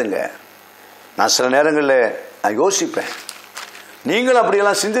தெரியாதுங்க. நான் சில நேரங்களில் நான் யோசிப்பேன். நீங்கள்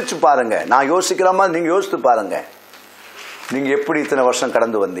அப்படியெல்லாம் சிந்திச்சு பாருங்க. நான் யோசிக்கிற மாதிரி நீங்கள் யோசித்து பாருங்க. நீங்கள் எப்படி இத்தனை வருஷம்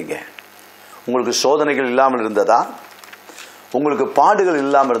கடந்து வந்தீங்க? உங்களுக்கு சோதனைகள் இல்லாமல் இருந்ததா? உங்களுக்கு பாடுகள்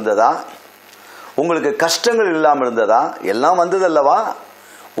இல்லாமல் இருந்ததா? உங்களுக்கு கஷ்டங்கள் இல்லாமல் இருந்ததா? எல்லாம் வந்தது அல்லவா?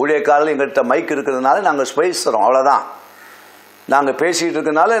 ஊழியக்காரர்கள் எங்கள்கிட்ட மைக் இருக்கிறதுனால நாங்கள் பேசுகிறோம், அவ்வளோதான். நாங்கள் பேசிகிட்டு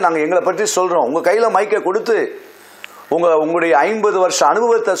இருக்கிறதுனால நாங்கள் எங்களை பற்றி சொல்கிறோம். உங்கள் கையில் மைக்கை கொடுத்து உங்களுடைய 50 வருஷ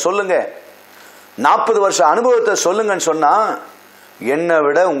அனுபவத்தை சொல்லுங்க, 40 வருஷ அனுபவத்தை சொல்லுங்கன்னு சொன்னால் என்னை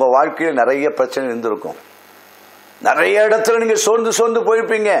விட உங்கள் வாழ்க்கையில் நிறைய பிரச்சனை இருந்திருக்கும். நிறைய இடத்துல நீங்கள் சோர்ந்து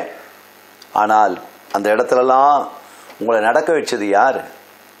போயிருப்பீங்க. ஆனால் அந்த இடத்துலலாம் உங்களை நடக்க வச்சது யாரு?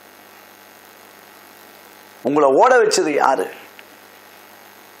 உங்களை ஓட வச்சது யாரு?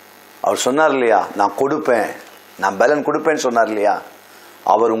 அவர் சொன்னார் இல்லையா, நான் கொடுப்பேன், நான் பலன் கொடுப்பேன்னு சொன்னார் இல்லையா?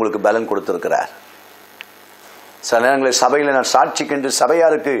 அவர் உங்களுக்கு பலன் கொடுத்திருக்கிறார். சில நேரங்களில் சபையில் நான்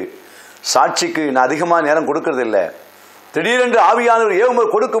சபையாருக்கு சாட்சிக்கு நான் அதிகமாக நேரம் கொடுக்கறது இல்லை. திடீரென்று ஆவியானவர் ஏவும்போது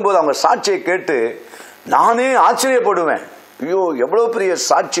கொடுக்கும்போது அவங்க சாட்சியை கேட்டு நானே ஆச்சரியப்படுவேன். ஐயோ, எவ்வளோ பெரிய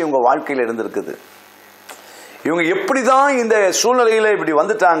சாட்சி உங்கள் வாழ்க்கையில் இருந்திருக்குது. இவங்க எப்படி தான் இந்த சூழ்நிலையில் இப்படி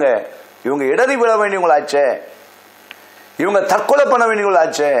வந்துட்டாங்க? இவங்க இடறி விட வேண்டியவங்களாச்சே, இவங்க தற்கொலை பண்ண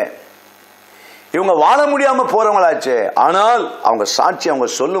வேண்டியவங்களாச்சே, இவங்க வாழ முடியாமல் போறவங்களாச்சே. ஆனால் அவங்க சாட்சி அவங்க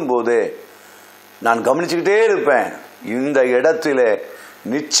சொல்லும்போது நான் கவனிச்சுக்கிட்டே இருப்பேன். இந்த இடத்துல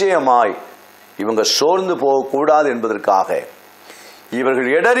நிச்சயமாய் இவங்க சோர்ந்து போகக்கூடாது என்பதற்காக, இவர்கள்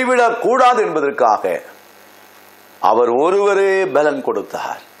இடறிவிடக் கூடாது என்பதற்காக அவர் ஒருவரே பலன்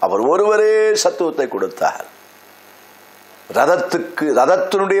கொடுத்தார். அவர் ஒருவரே சத்துவத்தை கொடுத்தார்.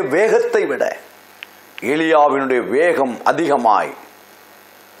 ரதத்தினுடைய வேகத்தை விட எலியாவினுடைய வேகம் அதிகமாய்.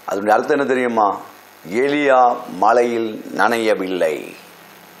 அதனுடைய அர்த்தம் என்ன தெரியுமா? எலியா மலையில் நனையவில்லை.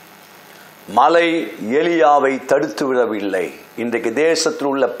 மலை எலியாவை தடுத்து விடவில்லை. இன்றைக்கு தேசத்தில்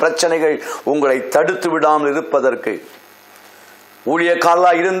உள்ள பிரச்சனைகள் உங்களை தடுத்து விடாமல் இருப்பதற்கு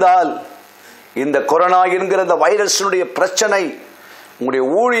ஊழியக்காரர்களாக இருந்தால் இந்த கொரோனா என்கிற இந்த வைரஸினுடைய பிரச்சனை உங்களுடைய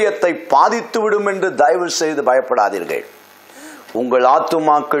ஊழியத்தை பாதித்து விடும் என்று தயவு செய்து பயப்படாதீர்கள். உங்கள்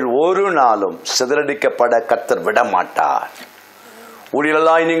ஆத்துமாக்கள் ஒரு நாளும் சிதறடிக்கப்பட கர்த்தர் விட மாட்டார்.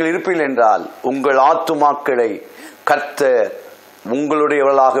 ஊழியர்களாய் நீங்கள் இருப்பீர்கள் என்றால் உங்கள் ஆத்துமாக்களை கர்த்தர்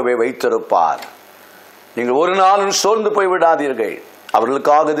உங்களுடையவர்களாகவே வைத்திருப்பார். நீங்கள் ஒரு நாளும் சோர்ந்து போய் விடாதீர்கள்.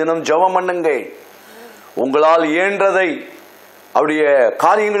 அவர்களுக்காக தினம் ஜெபம் பண்ணுங்கள். உங்களால் இயன்றதை அவருடைய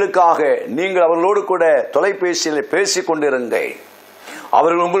காரியங்களுக்காக நீங்கள் அவர்களோடு கூட தொலைபேசியில் பேசிக் கொண்டிருங்கள்.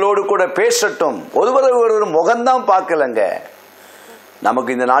 அவர்கள் உங்களோடு கூட பேசட்டும். ஒருவர் முகம்தான் பார்க்கலங்க.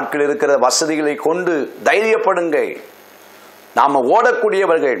 நமக்கு இந்த நாட்கள் இருக்கிற வசதிகளை கொண்டு தைரியப்படுங்கள். நாம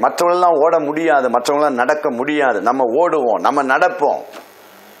ஓடக்கூடியவர்கள். மற்றவர்களெல்லாம் ஓட முடியாது, மற்றவங்களாம் நடக்க முடியாது. நம்ம ஓடுவோம், நம்ம நடப்போம்.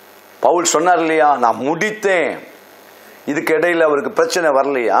 பவுல் சொன்னார் இல்லையா, நான் முடித்தேன். இதுக்கு இடையில அவருக்கு பிரச்சனை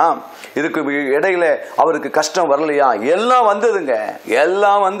வரலையா? இதுக்கு இடையில அவருக்கு கஷ்டம் வரலையா? எல்லாம் வந்ததுங்க,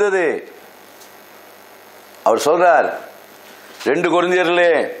 எல்லாம் வந்தது. அவர் சொல்றார் 2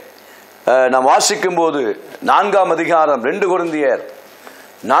 கொரிந்தியரிலே நாம் வாசிக்கும் போது 4ஆம் அதிகாரம் 2 கொரிந்தியர்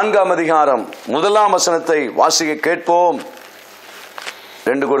 4ஆம் அதிகாரம் 1ஆம் வசனத்தை வாசிக்க கேட்போம்.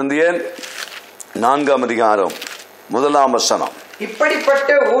 2 கொரிந்தியர் 4ஆம் அதிகாரம் 1ஆம் வசனம்.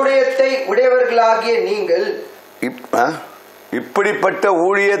 இப்படிப்பட்ட ஊழியத்தை உடையவர்களாகிய நீங்கள் இப்படிப்பட்ட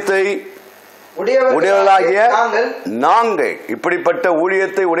ஊழியத்தை உடையவர்களாகிய நாங்கள் இப்படிப்பட்ட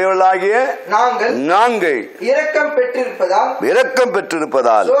ஊழியத்தை உடையவர்களாகிய நாங்கள் இரக்கம்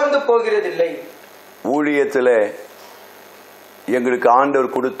பெற்றிருப்பதால் சோர்ந்து போகிறதில்லை. ஊழியத்தில் எங்களுக்கு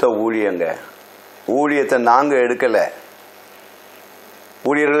ஆண்டவர் கொடுத்த ஊழியங்க. ஊழியத்தை நாங்க எடுக்கல.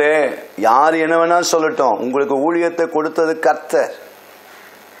 ஊழியர்களே, யார் என்ன வேணா சொல்லட்டும், உங்களுக்கு ஊழியத்தை கொடுத்தது கர்த்தர்.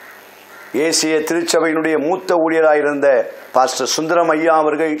 ஏசிய திருச்சபையினுடைய மூத்த ஊழியராயிருந்த பாஸ்டர் சுந்தரம் ஐயா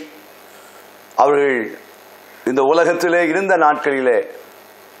அவர்கள் இந்த உலகத்திலே இருந்த நாட்களிலே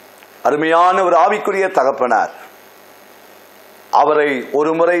அருமையான ஒரு ஆவிக்குரிய தகப்பனார். அவரை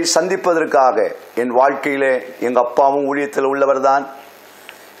ஒரு முறை சந்திப்பதற்காக என் வாழ்க்கையிலே எங்க அப்பாவும் ஊழியத்தில் உள்ளவர் தான்.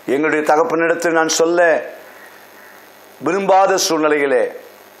 எங்களுடைய தகப்பனிடத்தில் நான் சொல்ல விரும்பாத சூழ்நிலையிலே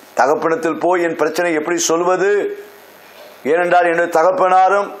தகப்பனத்தில் போய் என் பிரச்சனை எப்படி சொல்வது? ஏனென்றால் என்னுடைய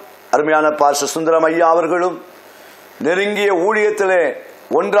தகப்பனாரும் அருமையான பாஸ்டர் சுந்தரம் ஐயா அவர்களும் நெருங்கிய ஊழியத்திலே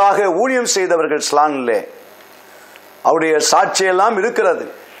ஒன்றாக ஊழியம் செய்தவர்கள். ஸ்லானிலே அவருடைய சாட்சியெல்லாம் இருக்கிறது.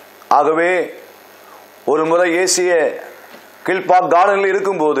 ஆகவே ஒரு முறை ஏசிய கில்பாக் கார்டனில்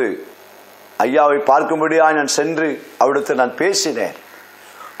இருக்கும்போது ஐயாவை பார்க்கும்படியாக நான் சென்று அவரிடத்தில் நான் பேசினேன்.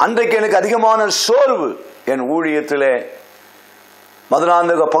 அன்றைக்கு எனக்கு அதிகமான சோர்வு. என் ஊழியத்திலே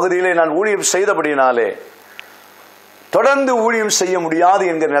மதுராந்தக பகுதியிலே நான் ஊழியம் செய்தபடினாலே தொடர்ந்து ஊழியம் செய்ய முடியாது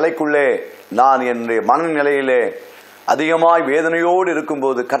என்கிற நிலைக்குள்ளே நான் என்னுடைய மனநிலையிலே அதிகமாய் வேதனையோடு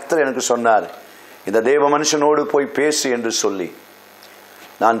இருக்கும்போது கர்த்தர் எனக்கு சொன்னார், இந்த தேவ மனுஷனோடு போய் பேசு என்று சொல்லி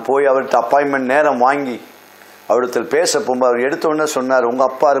நான் போய் அவர்கிட்ட அப்பாயின்மெண்ட் நேரம் வாங்கி அவரிடத்தில் பேச போகும்போது அவர் எடுத்த உடனே சொன்னார், உங்கள்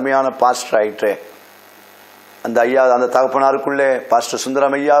அப்பா அருமையான பாஸ்டர் ஆயிற்றே. அந்த ஐயா அந்த தகப்பனாருக்குள்ளே பாஸ்டர்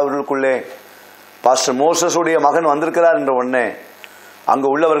சுந்தரம் ஐயா அவர்களுக்குள்ளே பாஸ்டர் மோசஸுடைய மகன் வந்திருக்கிறார் என்ற உடனே அங்கு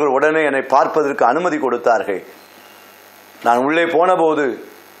உள்ளவர்கள் உடனே என்னை பார்ப்பதற்கு அனுமதி கொடுத்தார்கள். நான் உள்ளே போன போது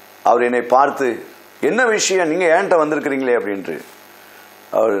அவர் என்னை பார்த்து, என்ன விஷயம், நீங்கள் ஏன்ட்ட வந்திருக்கிறீங்களே அப்படின்ட்டு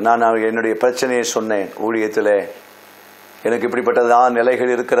நான் என்னுடைய பிரச்சனையை சொன்னேன். ஊழியத்தில் எனக்கு இப்படிப்பட்டதான்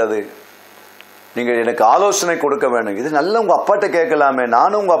நிலைகள் இருக்கிறது, நீங்கள் எனக்கு ஆலோசனை கொடுக்க வேண்டும். இது நல்ல உங்கள் அப்பாட்ட கேட்கலாமே,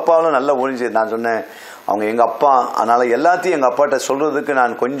 நானும் உங்கள் அப்பாவும் நல்ல ஒழிஞ்சு. நான் சொன்னேன், அவங்க எங்கள் அப்பா, அதனால் எல்லாத்தையும் எங்கள் அப்பாட்ட சொல்கிறதுக்கு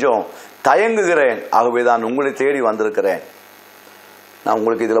நான் கொஞ்சம் தயங்குகிறேன். ஆகவே தான் உங்களை தேடி வந்திருக்கிறேன். நான்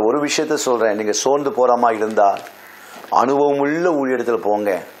உங்களுக்கு இதில் ஒரு விஷயத்த சொல்கிறேன், நீங்கள் சோர்ந்து போகிறாமா இருந்தால் அனுபவமுள்ள ஊழியத்தில்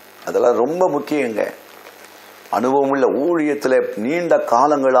போங்க. அதெல்லாம் ரொம்ப முக்கியங்க. அனுபவமுள்ள ஊழியத்தில் நீண்ட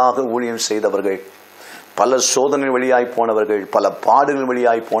காலங்களாக ஊழியம் செய்தவர்கள், பல சோதனை வழியாய் போனவர்கள், பல பாடுகள்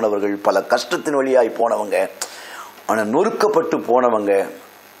வழியாய் போனவர்கள், பல கஷ்டத்தின் வழியாய் போனவங்க, ஆனால் நொறுக்கப்பட்டு போனவங்க,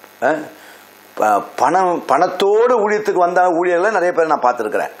 பணத்தோடு ஊழியத்துக்கு வந்த ஊழியர்களை நிறைய பேர் நான்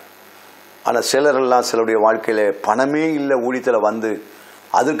பார்த்துருக்கிறேன். ஆனால் சிலரெல்லாம் சிலருடைய வாழ்க்கையில் பணமே இல்லை, ஊழியத்தில் வந்து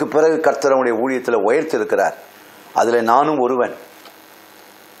அதுக்கு பிறகு கர்த்தருடைய ஊழியத்தில் உயர்த்திருக்கிறார். அதில் நானும் ஒருவன்.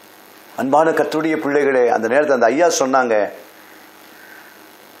 அன்பான கர்த்தருடைய பிள்ளைகளே, அந்த நேரத்தில் அந்த ஐயா சொன்னாங்க,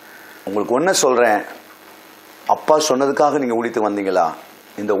 உங்களுக்கு ஒன்று சொல்கிறேன், அப்பா சொன்னதுக்காக நீங்கள் ஊழியத்துக்கு வந்தீங்களா?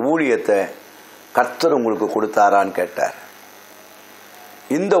 இந்த ஊழியத்தை கர்த்தர் உங்களுக்கு கொடுத்தாரான்னு கேட்டார்.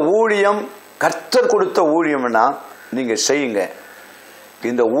 இந்த ஊழியம் கர்த்தர் கொடுத்த ஊழியம்னா நீங்கள் செய்யுங்க.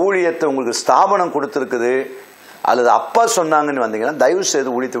 இந்த ஊழியத்தை உங்களுக்கு ஸ்தாபனம் கொடுத்துருக்குது அல்லது அப்பா சொன்னாங்கன்னு வந்தீங்கன்னா தயவு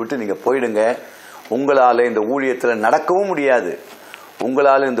செய்து ஊழியத்தை விட்டு நீங்கள் போயிடுங்க. உங்களால் இந்த ஊழியத்தில் நடக்கவும் முடியாது,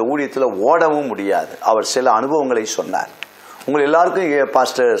 உங்களால் இந்த ஊழியத்தில் ஓடவும் முடியாது. அவர் சில அனுபவங்களை சொன்னார். உங்கள் எல்லாருக்கும்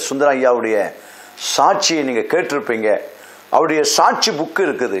பாஸ்டர் சுந்தரம் ஐயாவுடைய சாட்சியை நீங்கள் கேட்டிருப்பீங்க. அவருடைய சாட்சி புக்கு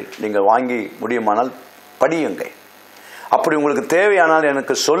இருக்குது, நீங்கள் வாங்கி முடியுமானால் படியுங்க. அப்படி உங்களுக்கு தேவையானால்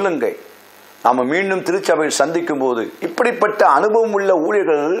எனக்கு சொல்லுங்க. நாம் மீண்டும் திருச்சபையில் சந்திக்கும் போது இப்படிப்பட்ட அனுபவம் உள்ள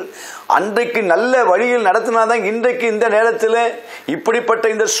ஊழியர்கள் அன்றைக்கு நல்ல வழியில் நடத்தினாதான் இன்றைக்கு இந்த நேரத்தில் இப்படிப்பட்ட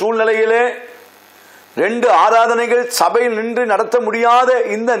இந்த சூழ்நிலையிலே 2 ஆராதனைகள் சபையில் நின்று நடத்த முடியாத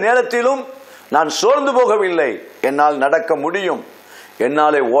இந்த நேரத்திலும் நான் சோர்ந்து போகவில்லை. என்னால் நடக்க முடியும்,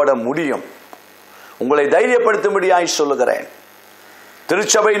 என்னாலே ஓட முடியும். உங்களை தைரியப்படுத்தும்படியாய் சொல்லுகிறேன்.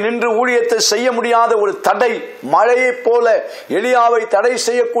 திருச்சபை நின்று ஊழியத்தை செய்ய முடியாத ஒரு தடை, மழையை போல எலியாவை தடை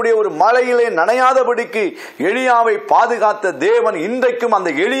செய்யக்கூடிய ஒரு மழையிலே நனையாதபடிக்கு எலியாவை பாதுகாத்த தேவன் இன்றைக்கும் அந்த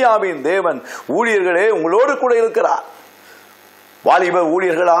எலியாவின் தேவன். ஊழியர்களே, உங்களோடு கூட இருக்கிறார். வாலிப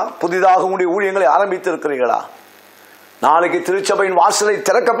ஊழியர்களா, புதிதாக உங்களுடைய ஊழியங்களை ஆரம்பித்து இருக்கிறீர்களா? நாளைக்கு திருச்சபையின் வாசலை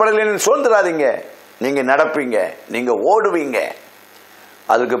திறக்கப்படலைன்னு சோர்ந்துடாதீங்க. நீங்க நடப்பீங்க, நீங்க ஓடுவீங்க.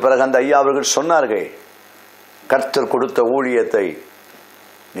 அதுக்கு பிறகு அந்த ஐயா அவர்கள் சொன்னார்கள், கர்த்தர் கொடுத்த ஊழியத்தை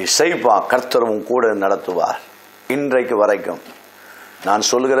நீ செய்ப்பா, கர்த்தரும் கூட நடத்துவார். இன்றைக்கு வரைக்கும் நான்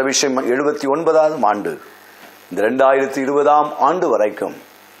சொல்லுகிற விஷயம் 79ஆம் ஆண்டு, இந்த 2020ஆம் ஆண்டு வரைக்கும்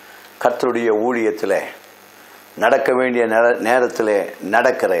கர்த்தருடைய ஊழியத்தில் நடக்க வேண்டிய நேரத்திலே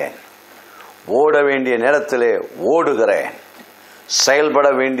நடக்கிறேன், ஓட வேண்டிய நேரத்திலே ஓடுகிறேன், செயல்பட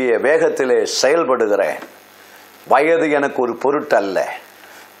வேண்டிய வேகத்திலே செயல்படுகிறேன். வயது எனக்கு ஒரு பொருட்டல்ல,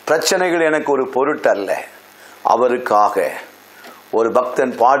 பிரச்சனைகள் எனக்கு ஒரு பொருட்டல்ல. அவருக்காக ஒரு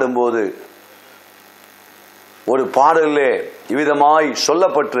பக்தன் பாடும்போது ஒரு பாடலிலே இவ்விதமாய்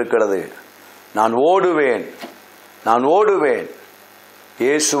சொல்லப்பட்டிருக்கிறது, நான் ஓடுவேன், நான் ஓடுவேன்,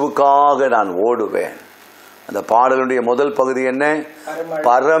 இயேசுவுக்காக நான் ஓடுவேன். அந்த பாடலுடைய முதல் பகுதி என்ன?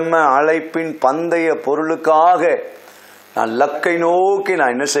 பரம அழைப்பின் பந்தய பொருளுக்காக நான் லக்கை நோக்கி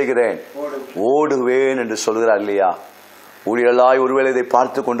நான் என்ன செய்கிறேன்? ஓடுவேன் என்று சொல்கிறார் இல்லையா? ஊழியர்களாய் ஒருவேளை இதை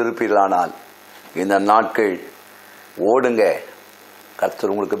பார்த்து கொண்டிருப்பீர்களானால் இந்த நாட்கள் ஓடுங்க,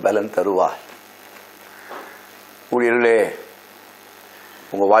 கர்த்தர் உங்களுக்கு பலன் தருவார். ஊழியர்களே,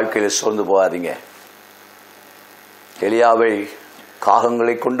 உங்க வாழ்க்கையில சோர்ந்து போகாதீங்க. எலியாவை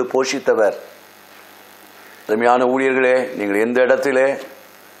காகங்களை கொண்டு போஷித்தவர். அருமையான ஊழியர்களே, நீங்கள் எந்த இடத்திலே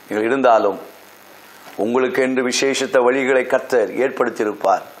நீங்கள் இருந்தாலும் உங்களுக்கு என்று விசேஷித்த வழிகளை கர்த்தர்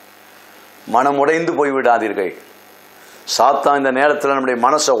ஏற்படுத்தியிருப்பார். மனம் உடைந்து போய்விடாதீர்கள். சாத்தான் இந்த நேரத்தில் நம்முடைய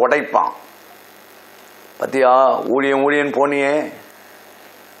மனசை உடைப்பான். பத்தியா ஊழியன் போனியே,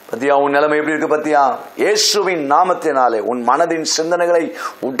 பத்தியா உன் நிலைமை எப்படி இருக்கு பத்தியா? இயேசுவின் நாமத்தினாலே உன் மனதின் சிந்தனைகளை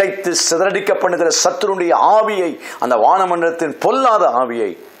உடைத்து சிதறடிக்க பண்ணுகிற சத்துருடைய ஆவியை, அந்த வானமண்டலத்தின் பொல்லாத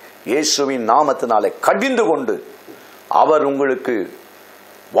ஆவியை இயேசுவின் நாமத்தினாலே கடிந்து கொண்டு அவர் உங்களுக்கு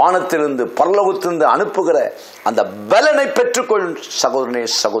வானத்திலிருந்து பரலோகத்திலிருந்து அனுப்புகிற அந்த பலனை பெற்றுக்கொள். சகோதரனே,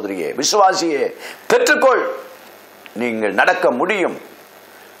 சகோதரியே, விசுவாசியே, பெற்றுக்கொள். நீங்கள் நடக்க முடியும்,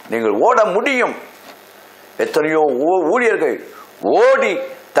 நீங்கள் ஓட முடியும். எத்தனையோ ஊழியர்கள் ஓடி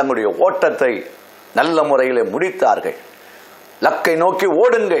தங்களுடைய ஓட்டத்தை நல்ல முறையில் முடித்தார்கள். லக்கை நோக்கி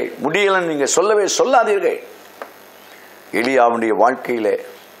ஓடுங்கள், முடியலன்னு நீங்க சொல்லவே சொல்லாதீர்கள். எலியாவுடைய வாழ்க்கையிலே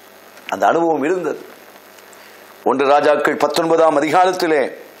அந்த அனுபவம் இருந்தது. 1 ராஜாக்கள் 19ஆம் அதிகாரத்திலே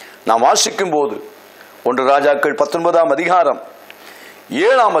நாம் வாசிக்கும் போது 1 ராஜாக்கள் 19ஆம் அதிகாரம்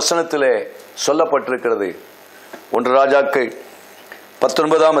 7ஆம் வசனத்திலே சொல்லப்பட்டிருக்கிறது. 1 ராஜாக்கள்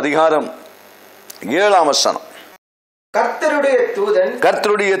 19ஆம் அதிகாரம் 7ஆம் வசனம்.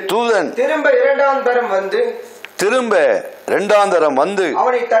 கர்த்தருடைய தூதன் திரும்ப இரண்டாம் தரம் வந்து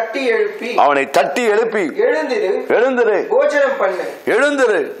அவனை தட்டி எழுப்பி எழுந்திரு, போஜனம்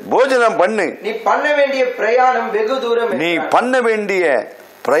பண்ணு, நீ பண்ண வேண்டிய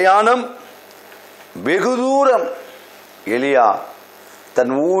பிரயாணம் வெகு தூரம். எலியா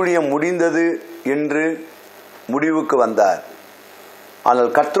தன் ஊழியம் முடிந்தது என்று முடிவுக்கு வந்தார். ஆனால்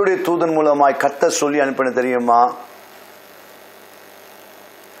கர்த்தருடைய தூதன் மூலமாய் கர்த்தர் சொல்லி அனுப்பின தெரியுமா?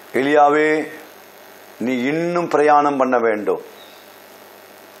 எலியாவே, நீ இன்னும் பிரயாணம் பண்ண வேண்டும்,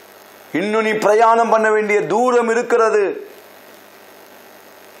 இன்னும் நீ பிரயாணம் பண்ண வேண்டிய தூரம் இருக்கிறது.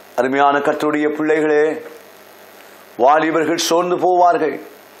 அருமையான கர்த்தருடைய பிள்ளைகளே, வாலிபர்கள் சோர்ந்து போவார்கள்,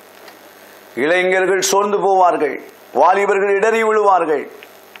 இளைஞர்கள் சோர்ந்து போவார்கள், வாலிபர்கள் இடறி விழுவார்கள்.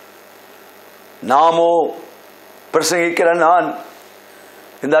 நாமோ பிரசங்கிக்கிற நான்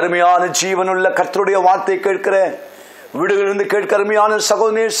இந்த அருமையான ஜீவனுள்ள கர்த்தருடைய வார்த்தை கேட்கிற வீடுகளிலிருந்து கேட்கிற அருமையான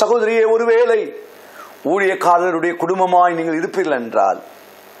சகோதரனே, சகோதரியே, ஒருவேளை ஊழியக்காரருடைய குடும்பமாய் நீங்கள் இருப்பீர்கள் என்றால்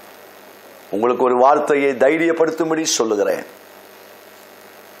உங்களுக்கு ஒரு வார்த்தையை தைரியப்படுத்தும்படி சொல்லுகிறேன்.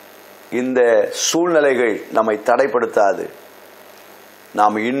 இந்த சூழ்நிலைகள் நம்மை தடைப்படுத்தாது.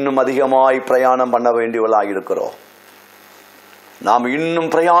 நாம் இன்னும் அதிகமாய் பிரயாணம் பண்ண வேண்டியவர்களாக இருக்கிறோம். நாம் இன்னும்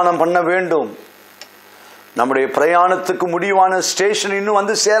பிரயாணம் பண்ண வேண்டும். நம்முடைய பிரயாணத்துக்கு முடிவான ஸ்டேஷன் இன்னும்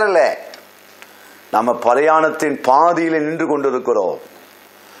வந்து சேரல. நம்ம பிரயாணத்தின் பாதியில நின்று கொண்டிருக்கிறோம்.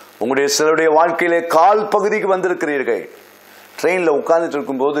 உங்களுடைய சிலருடைய வாழ்க்கையிலே கால் பகுதிக்கு வந்திருக்கிறீர்கள். ட்ரெயின்ல உட்கார்ந்துட்டு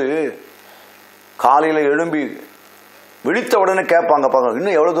இருக்கும்போது காலையில எழும்பி விழித்த உடனே கேட்பாங்க,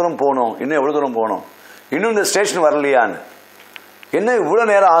 இன்னும் எவ்வளவு தூரம் போகணும், இன்னும் எவ்வளவு தூரம் போகணும், இன்னும் இந்த ஸ்டேஷன் வரலையான்னு, என்ன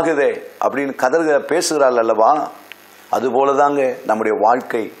இவ்வளவு நேரம் ஆகுதே அப்படின்னு கதறுக பேசுகிறாள் அல்லவா? அதுபோலதாங்க நம்முடைய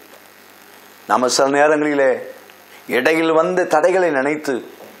வாழ்க்கை. நம்ம சில நேரங்களிலே இடையில் வந்த தடைகளை நினைத்து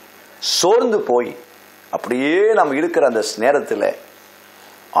சோர்ந்து போய் அப்படியே நாம் இருக்கிற அந்த நேரத்தில்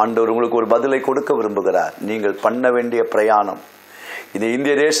ஆண்டவர் உங்களுக்கு ஒரு பதிலை கொடுக்க விரும்புகிறார். நீங்கள் பண்ண வேண்டிய பிரயாணம், இந்த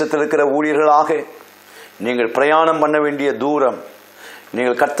இந்திய தேசத்தில் இருக்கிற ஊழியர்களாக நீங்கள் பிரயாணம் பண்ண வேண்டிய தூரம்,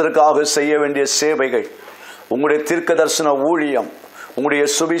 நீங்கள் கர்த்தருக்காக செய்ய வேண்டிய சேவைகள், உங்களுடைய தீர்க்க தரிசன ஊழியம், உங்களுடைய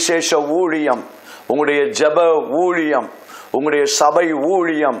சுவிசேஷ ஊழியம், உங்களுடைய ஜெப ஊழியம், உங்களுடைய சபை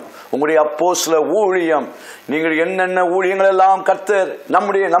ஊழியம், உங்களுடைய அப்போஸ்தல ஊழியம், நீங்கள் என்னென்ன ஊழியங்கள் எல்லாம் கர்த்தர்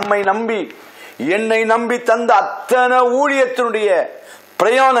நம்மை நம்பி என்னை நம்பி தந்த அத்தனை ஊழியத்தினுடைய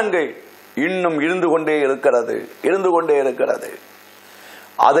பிரயாணங்கள் இன்னும் இருந்து கொண்டே இருக்கிறது.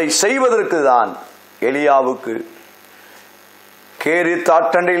 அதை செய்வதற்கு தான் எலியாவுக்கு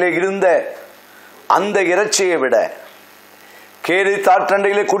கேரித்தாற்றண்டையிலே இருந்த அந்த இறைச்சியை விட,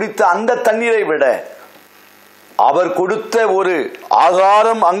 கேரித்தாற்றண்டையிலே குடித்த அந்த தண்ணீரை விட அவர் கொடுத்த ஒரு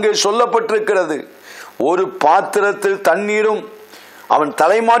ஆகாரம் அங்கே சொல்லப்பட்டிருக்கிறது. ஒரு பாத்திரத்தில் தண்ணீரும் அவன்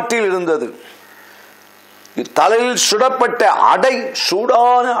தலைமாட்டில் இருந்தது. தலையில் சுடப்பட்ட அடை,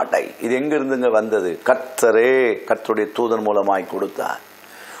 சூடான அடை. இது எங்கிருந்துங்க வந்தது? கர்த்தரே கர்த்தருடைய தூதன் மூலமாய் கொடுத்தார்.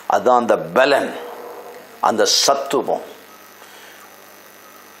 அதுதான் அந்த பலன், அந்த சத்துவம்.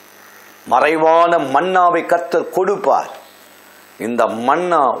 மறைவான மன்னாவை கர்த்தர் கொடுப்பார். இந்த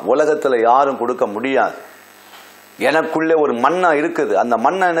மன்னா உலகத்துல யாரும் கொடுக்க முடியாது. எனக்குள்ளே ஒரு மன்னா இருக்குது. அந்த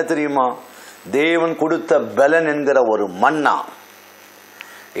மன்னா என்ன தெரியுமா? தேவன் கொடுத்த பலன் என்கிற ஒரு மன்னா.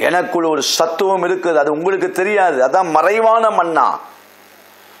 எனக்குள்ள ஒரு சத்துவம் இருக்குது, அது உங்களுக்கு தெரியாது. அதான் மறைவான மன்னா,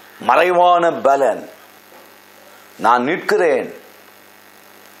 மறைவான பலன். நான் நிற்கிறேன்,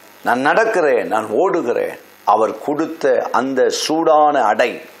 நான் நடக்கிறேன், நான் ஓடுகிறேன். அவர் கொடுத்த அந்த சூடான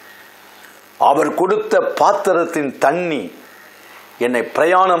அடை, அவர் கொடுத்த பாத்திரத்தின் தண்ணி என்னை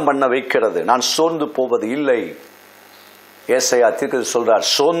பிரயாணம் பண்ண வைக்கிறது. நான் சோர்ந்து போவது இல்லை. ஏசாயா தீர்க்கதரிசி சொல்றார்,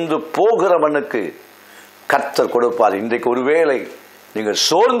 சோர்ந்து போகிறவனுக்கு கர்த்தர் கொடுப்பார். இன்றைக்கு ஒருவேளை நீங்கள்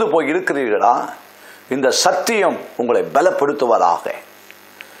சோர்ந்து போய் இருக்கிறீர்களா? இந்த சத்தியம் உங்களை பலப்படுத்துவதாக.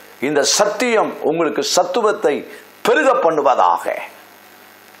 இந்த சத்தியம் உங்களுக்கு சத்துவத்தை பெருக பண்ணுவதாக.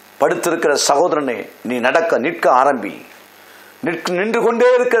 படுத்திருக்கிற சகோதரனே, நீ நிற்க ஆரம்பி. நின்று கொண்டே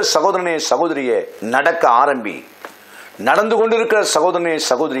இருக்கிற சகோதரனே சகோதரியே, நடக்க ஆரம்பி. நடந்து கொண்டிருக்கிற சகோதரனே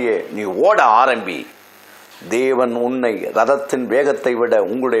சகோதரியே, நீ ஓட ஆரம்பி. தேவன் உன்னை ரதத்தின் வேகத்தை விட,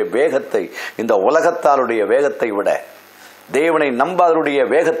 உங்களுடைய வேகத்தை, இந்த உலகத்தாருடைய வேகத்தை விட, தேவனை நம்பாதருடைய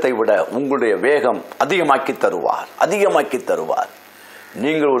வேகத்தை விட உங்களுடைய வேகம் அதிகமாக்கி தருவார்.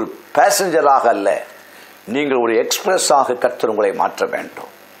 நீங்கள் ஒரு பேசஞ்சராக அல்ல, நீங்கள் ஒரு எக்ஸ்பிரஸாக கர்த்தர் உங்களை மாற்ற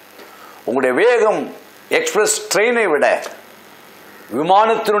வேண்டும். உங்களுடைய வேகம் எக்ஸ்பிரஸ் ட்ரெயினை விட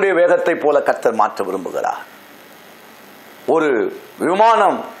விமானத்தினுடைய வேகத்தை போல கர்த்தர் மாற்ற விரும்புகிறார். ஒரு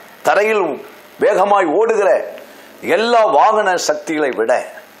விமானம் தரையில் வேகமாய் ஓடுகிற எல்லா வாகன சக்திகளை விட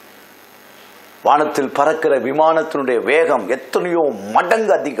வானத்தில் பறக்கிற விமானத்தினுடைய வேகம் எத்தனையோ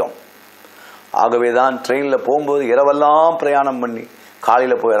மடங்கு அதிகம். ஆகவேதான் ட்ரெயினில் போகும்போது இரவெல்லாம் பிரயாணம் பண்ணி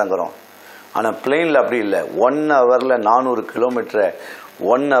காலையில் போய் இறங்குறோம். ஆனால் பிளெயினில் அப்படி இல்லை. 1 ஹவரில் 400 கிலோமீட்டரை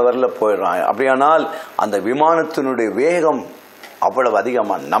 1 ஹவரில் போயிடுறான். அப்படியானால் அந்த விமானத்தினுடைய வேகம் அவ்வளவு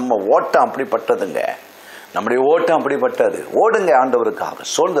அதிகமாக. நம்ம ஓட்டம் அப்படிப்பட்டதுங்க, நம்முடைய ஓட்டம் அப்படிப்பட்டது. ஓடுங்க ஆண்டவருக்காக,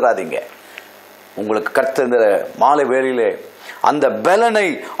 சோர்ந்துடாதீங்க. உங்களுக்கு கர்த்தர் இந்த மாலை வேளையிலே அந்த பலனை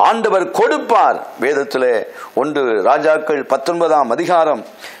ஆண்டவர் கொடுப்பார். வேதத்திலே 1 ராஜாக்கள் 19ஆம் அதிகாரம்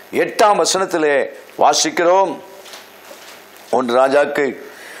 8ஆம் வசனத்திலே வாசிக்கிறோம். 1 ராஜாக்கள்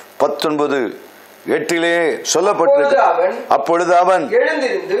 19:8 சொல்லப்பட்டிருக்கிறது. அப்பொழுது அவன்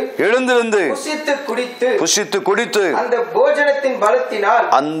எழுந்திருந்து புசித்து குடித்து அந்த போஜனத்தின் பலத்தினால்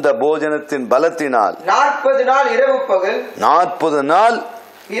 40 நாள் இரவு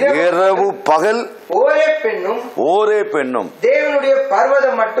பகல் ஒரே பெண்ணும் தேவனுடைய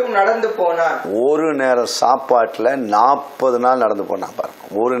பர்வதம் மட்டும் நடந்து போனான். ஒரு நேரம் சாப்பாட்டுல 40 நாள் நடந்து போனான் பாருங்க.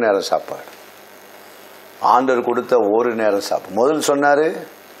 ஒரு நேரம் சாப்பாடு, ஆண்டவர் கொடுத்த ஒரு நேரம் சாப்பாடு. முதல் சொன்னாரு,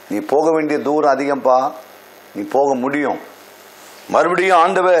 நீ போக வேண்டிய தூரம் அதிகம்பா, நீ போக முடியும். மறுபடியும்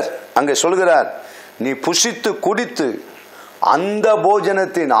ஆண்டவர் அங்கே சொல்கிறார், நீ புசித்து குடித்து அந்த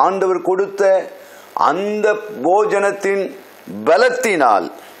போஜனத்தின், ஆண்டவர் கொடுத்த அந்த போஜனத்தின் பலத்தினால்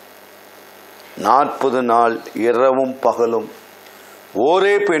 40 நாள் இரவும் பகலும்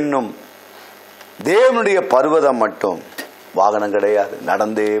ஒரே பெண்ணும் தேவனுடைய பர்வதம் மட்டும். வாகனம் கிடையாது,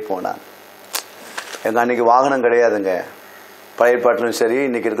 நடந்தே போனான். எங்க அன்னைக்கு வாகனம் கிடையாதுங்க. பழைய பாட்டிலும் சரி,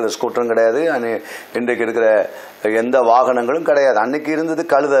 இன்னைக்கு இருக்கிற ஸ்கூட்டரும் கிடையாது, இன்றைக்கு இருக்கிற எந்த வாகனங்களும் கிடையாது. அன்னைக்கு இருந்தது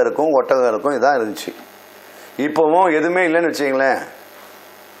கழுதை இருக்கும், ஒட்டகம் இருக்கும், இதான் இருந்துச்சு. இப்போவும் எதுவுமே இல்லைன்னு வச்சுங்களேன்.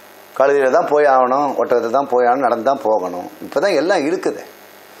 கழுதையில் தான் போய் ஆகணும், ஒட்டகத்தை தான் போய் ஆகணும், நடந்து தான் போகணும். இப்போ தான் எல்லாம் இருக்குது.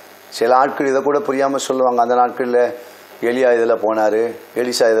 சில ஆட்கள் இதை கூட புரியாமல் சொல்லுவாங்க, அந்த நாட்களில் எலியா இதில் போனார்,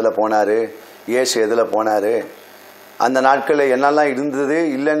 எலிசா இதில் போனார், இயேசு இதில் போனார். அந்த நாட்களில் என்னெல்லாம் இருந்தது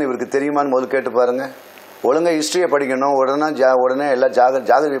இல்லைன்னு இவருக்கு தெரியுமான்னு முதல் கேட்டு பாருங்கள். ஒழுங்காக ஹிஸ்ட்ரியை படிக்கணும், உடனே எல்லாம்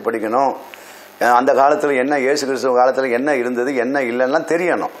ஜாகிரதை படிக்கணும். அந்த காலத்தில் என்ன, இயேசு கிறிஸ்துவ காலத்தில் என்ன இருந்தது என்ன இல்லைன்னா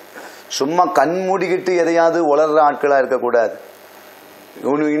தெரியணும். சும்மா கண் மூடிக்கிட்டு எதையாவது உளர்ற ஆட்களாக இருக்கக்கூடாது.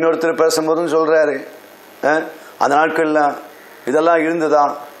 இன்னொருத்தர் பேசும்போதும் சொல்கிறாரு, அந்த நாட்களில் இதெல்லாம் இருந்ததா,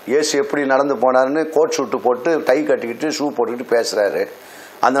 இயேசு எப்படி நடந்து போனாருன்னு கோட் ஷூட்டு போட்டு டை கட்டிக்கிட்டு ஷூ போட்டுக்கிட்டு பேசுகிறாரு.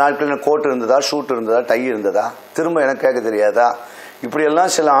 அந்த நாட்களில் கோட் இருந்ததா, ஷூட் இருந்ததா, டை இருந்ததா, திரும்ப எனக்கு கேட்க தெரியாதா?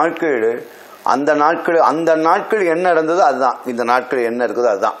 இப்படியெல்லாம் சில ஆட்கள் அந்த நாட்கள் என்ன நடந்ததோ அதுதான், இந்த நாட்கள் என்ன இருக்குதோ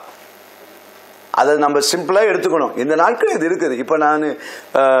அதுதான். அதை நம்ம சிம்பிளாக எடுத்துக்கணும். இந்த நாட்கள் இது இருக்குது. இப்போ நான்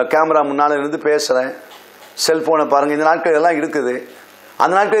கேமரா முன்னால் இருந்து பேசுகிறேன், செல்ஃபோனை பாருங்கள், இந்த நாட்கள் இதெல்லாம் இருக்குது.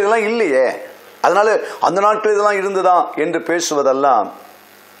 அந்த நாட்கள் இதெல்லாம் இல்லையே, அதனால அந்த நாட்கள் இதெல்லாம் இருந்ததா என்று பேசுவதெல்லாம்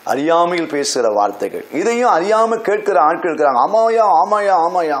அறியாமையில் பேசுகிற வார்த்தைகள். இதையும் அறியாமல் கேட்கிற ஆட்கள் இருக்கிறாங்க. ஆமாயா ஆமாயா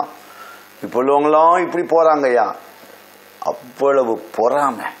ஆமாயா, இப்போ உள்ளவங்களாம் இப்படி போகிறாங்கய்யா. அவ்வளவு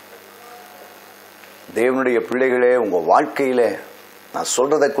பொறாமை. தேவனுடைய பிள்ளைகளே, உங்கள் வாழ்க்கையில் நான்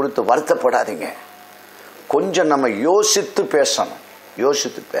சொல்றதை குறித்து வருத்தப்படாதீங்க. கொஞ்சம் நம்ம யோசித்து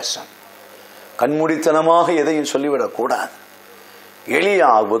பேசணும். கண்மூடித்தனமாக எதையும் சொல்லிவிடக்கூடாது.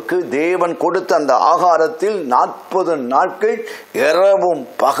 எலியாவுக்கு தேவன் கொடுத்த அந்த ஆகாரத்தில் 40 நாட்கள் இரவும்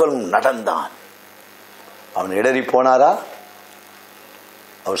பகலும் நடந்தான். அவன் இடறி போனாரா?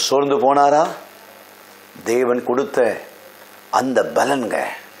 அவர் சோர்ந்து போனாரா? தேவன் கொடுத்த அந்த பலன்க,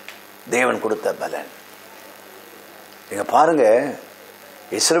 தேவன் கொடுத்த பலன். நீங்க பாருங்க,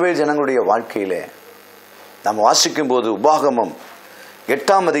 இஸ்ரவேல் ஜனங்களுடைய வாழ்க்கையில நாம் வாசிக்கும் போது உபாகமம்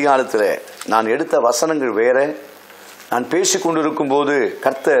 8ஆம் அதிகாரத்தில் நான் எடுத்த வசனங்கள் வேற. நான் பேசிக்கொண்டிருக்கும் போது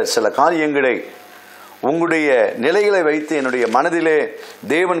கர்த்தர் சில காரியங்களை உங்களுடைய நிலைகளை வைத்து என்னுடைய மனதிலே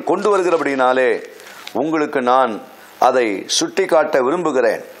தேவன் கொண்டு வருகிறபடினாலே உங்களுக்கு நான் அதை சுட்டி காட்ட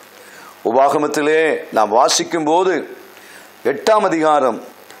விரும்புகிறேன். உபாகமத்திலே நாம் வாசிக்கும் போது 8ஆம் அதிகாரம்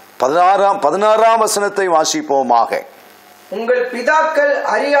 16ஆம் வசனத்தை வாசிப்போமாக. உங்கள் பிதாக்கள்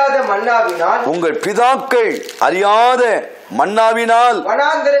அறியாத மன்னாவினால்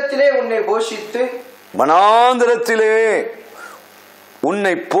வனாந்தரத்திலே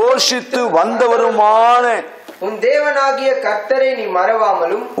உன்னை போஷித்து வந்தவருமான உன் தேவனாகிய கர்த்தரை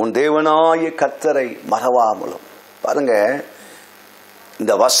மறவாமலும். பாருங்க,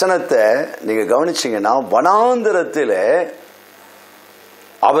 இந்த வசனத்தை நீங்க கவனிச்சீங்கன்னா, வனாந்தரத்தில்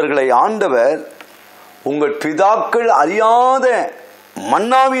அவர்களை ஆண்டவர் உங்கள் பிதாக்கள் அறியாத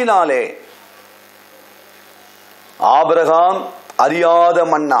மன்னாவினாலே, ஆபிரகாம் அறியாத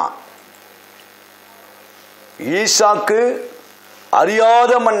மன்னா, ஈசாக்கு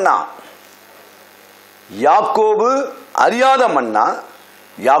அறியாத மன்னா, யாக்கோபு அறியாத மன்னா,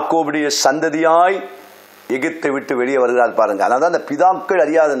 யாக்கோபுடைய சந்ததியாய் எகிப்தை விட்டு வெளியே வருகிறார். பாருங்க, அதனால அந்த பிதாக்கள்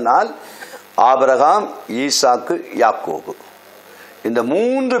அறியாதனால் ஆபிரகாம், ஈசாக்கு, யாக்கோபு, இந்த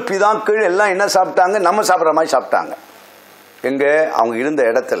 3 பிதாக்கள் எல்லாம் என்ன சாப்பிட்டாங்க? நம்ம சாப்பிட்ற மாதிரி சாப்பிட்டாங்க. எங்க? அவங்க இருந்த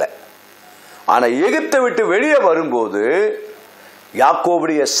இடத்துல. ஆனா எகிப்தை விட்டு வெளியே வரும்போது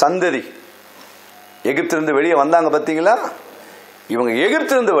யாக்கோபுடைய சந்ததி எகிப்திலிருந்து வெளியே வந்தாங்க. பார்த்தீங்களா? இவங்க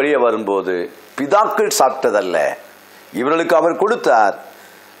எகிப்திலிருந்து வெளியே வரும்போது பிதாக்கள் சாப்பிட்டதல்ல, இவர்களுக்கு அவர் கொடுத்தார்.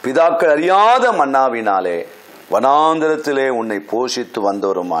 பிதாக்கள் அறியாத மன்னாவினாலே வனாந்தரத்திலே உன்னை போஷித்து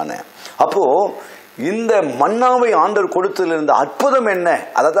வந்தவருமான. அப்போ இந்த மன்னாவை ஆண்டவர் கொடுத்ததில் இருந்த அற்புதம் என்ன?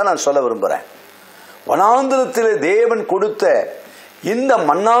 அதை தான் நான் சொல்ல விரும்புகிறேன். வனாந்தரத்திலே தேவன் கொடுத்த இந்த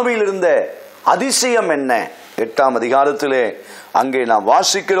மன்னாவில் இருந்த அதிசயம் என்ன? 8ஆம் அதிகாரத்திலே அங்கே நாம்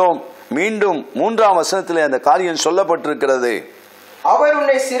வாசிக்கிறோம். மீண்டும் 3ஆம் வசனத்திலே அந்த காரியம் சொல்லப்பட்டிருக்கிறது. அவர்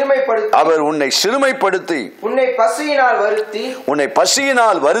உன்னை சிறுமைப்படுத்தி உன்னை பசியினால்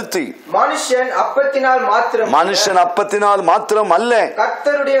வருத்தி மனுஷன் அப்பத்தினால் மாத்திரம் அல்ல,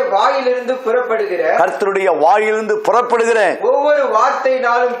 கர்த்தருடைய வாயிலிருந்து புறப்படுகிற ஒவ்வொரு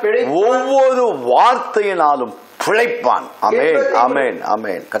வார்த்தையினாலும் பிழைப்பான். ஆமென், ஆமென்,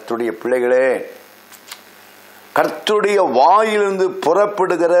 ஆமென். கர்த்தருடைய பிள்ளைகளே, கர்த்தருடைய வாயிலிருந்து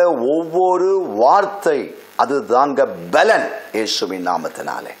புறப்படுகிற ஒவ்வொரு வார்த்தை அதுதாங்க பலன். இயேசுவின்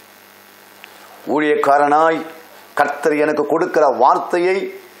நாமத்தினாலே ஊழியக்காரனாய் கர்த்தர் எனக்கு கொடுக்கிற வார்த்தையை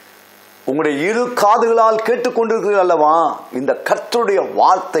உங்களுடைய 2 காதுகளால் கேட்டுக்கொண்டிருக்கிறீர்கள் அல்லவா? இந்த கர்த்தருடைய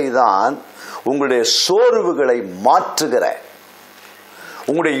வார்த்தை தான் உங்களுடைய சோர்வுகளை மாற்றுகிற,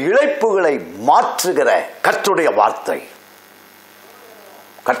 உங்களுடைய இழைப்புகளை மாற்றுகிற கர்த்தருடைய வார்த்தை.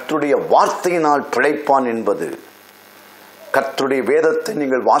 கர்த்தருடைய வார்த்தையினால் பிழைப்பான் என்பது, கர்த்தருடைய வேதத்தை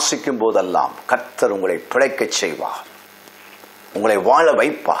நீங்கள் வாசிக்கும் போதெல்லாம் கர்த்தர் உங்களை பிழைக்கச் செய்வார், உங்களை வாழ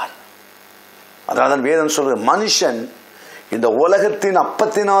வைப்பார். அதனால வேதம் சொல்ற, மனுஷன் இந்த உலகத்தின்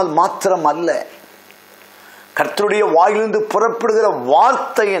அப்பத்தினால் மாத்திரம் அல்ல, கர்த்தருடைய வாயிலிருந்து புறப்படுகிற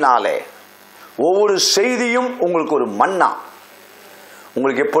வார்த்தையினாலே. ஒவ்வொரு செய்தியும் உங்களுக்கு ஒரு மன்னா.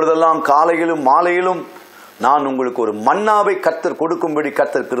 உங்களுக்கு எப்பொழுதெல்லாம் காலையிலும் மாலையிலும் நான் உங்களுக்கு ஒரு மன்னாவை கர்த்தர் கொடுக்கும்படி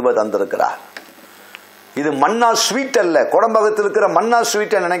கர்த்தர் கிருபை தந்திருக்கிறார். இது மன்னா ஸ்வீட் அல்ல, குடம்பகத்தில் இருக்கிற மன்னா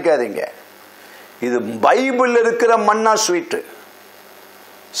ஸ்வீட்டை நினைக்காதீங்க. இது பைபிள் இருக்கிற மன்னா ஸ்வீட்டு.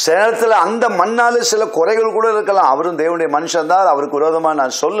 சில நேரத்தில் அந்த மண்ணால சில குறைகள் கூட இருக்கலாம். அவரும் தேவனுடைய மனுஷன் தான், அவருக்கு விரோதமாக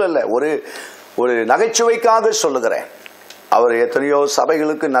நான் சொல்லலை, ஒரு நகைச்சுவைக்காக சொல்லுகிறேன். அவர் எத்தனையோ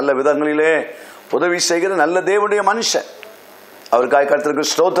சபைகளுக்கு நல்ல விதங்களிலே உதவி செய்கிற நல்ல தேவனுடைய மனுஷன். அவருக்காக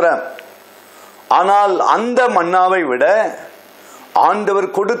கர்த்தருக்கு ஸ்தோத்திரம். ஆனால் அந்த மன்னாவை விட ஆண்டவர்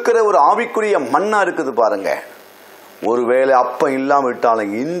கொடுக்கிற ஒரு ஆவிக்குரிய மன்னா இருக்குது பாருங்க. ஒருவேளை அப்பம் இல்லாம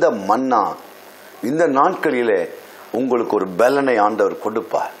விட்டாலும் இந்த மன்னா இந்த நாட்களிலே உங்களுக்கு ஒரு பலனை ஆண்டவர்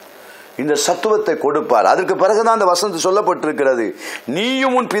கொடுப்பார், இந்த சத்துவத்தை கொடுப்பார். அதற்கு பிறகுதான் அந்த வசனம் சொல்லப்பட்டிருக்கிறது,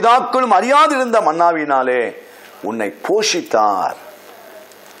 நீயும் உன் பிதாக்களும் அறியாதிருந்த மன்னாவினாலே உன்னை போஷித்தார்.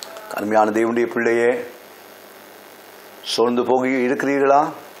 அருமையான தேவனுடைய பிள்ளையே, சோர்ந்து போகி இருக்கிறீர்களா?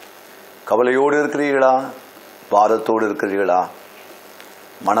 கவலையோடு இருக்கிறீர்களா? பாரத்தோடு இருக்கிறீர்களா?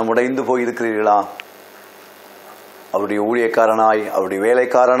 மனமுடைந்து போய் இருக்கிறீர்களா? அவருடைய ஊழியக்காரனாய், அவருடைய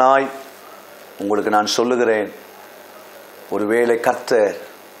வேலைக்காரனாய் உங்களுக்கு நான் சொல்லுகிறேன், ஒருவேளை கர்த்தர்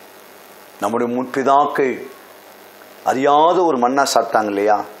நம்முடைய முற்பிதாக்கள் அறியாத ஒரு மன்னா சாப்பிட்டாங்க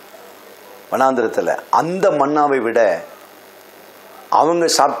இல்லையா வனாந்திரத்தில், அந்த மன்னாவை விட, அவங்க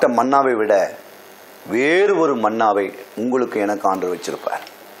சாப்பிட்ட மன்னாவை விட வேறு ஒரு மன்னாவை உங்களுக்கு எனக்கு ஆண்டவர் வச்சிருப்பார்.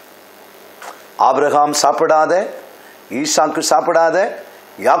 ஆபிரகாம் சாப்பிடாத, ஈசாக்கு சாப்பிடாத,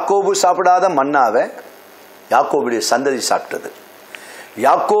 யாக்கோபு சாப்பிடாத மன்னாவை யாக்கோபுடைய சந்ததி சாப்பிட்டது.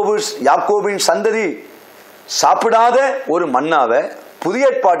 யாக்கோபின் சந்ததி சாப்பிடாத ஒரு மன்னாவை புதிய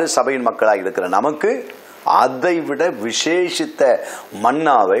ஏற்பாடு சபையின் மக்களாக இருக்கிற நமக்கு அதை விட விசேஷித்த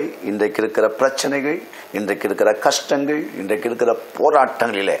மன்னாவை இன்றைக்கு இருக்கிற பிரச்சனைகள், இன்றைக்கு இருக்கிற கஷ்டங்கள், இன்றைக்கு இருக்கிற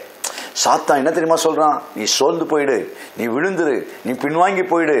போராட்டங்களிலே சாத்தான் என்ன தெரியுமா சொல்றான்? நீ சோர்ந்து போயிடு, நீ விழுந்துரு, நீ பின்வாங்கி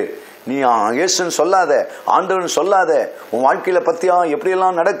போயிடு, நீ இயேசுன்னு சொல்லாத, ஆண்டவன் சொல்லாத, உன் வாழ்க்கையில பத்தியா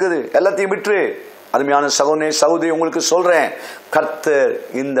எப்படியெல்லாம் நடக்குது, எல்லாத்தையும் விட்டு. அருமையான சகோதரி உங்களுக்கு சொல்றேன், கர்த்தர்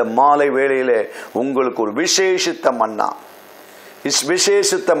இந்த மாலை வேளையிலே உங்களுக்கு ஒரு விசேஷித்த மன்னா,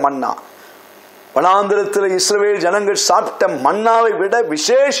 விசேஷித்த மன்னா, வனாந்திரத்தில் இஸ்ரவேல் ஜனங்கள் சாப்பிட்ட மன்னாவை விட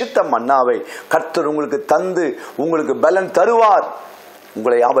விசேஷித்த மன்னாவை கர்த்தர் உங்களுக்கு தந்து உங்களுக்கு பலன் தருவார்,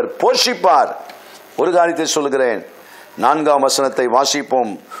 உங்களை அவர் போஷிப்பார். ஒரு காரியத்தை சொல்லுகிறேன், 4ஆம் வசனத்தை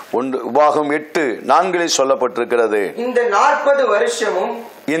வாசிப்போம். உபாகம் 8:4 சொல்லப்பட்டிருக்கிறது, இந்த 40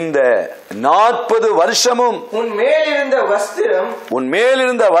 வருஷமும் உன் மேலிருந்த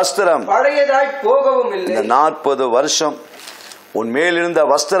வஸ்திரம் பழையதாய் போகவும் இல்லை. இந்த 40 வருஷம் உன் மேலிருந்த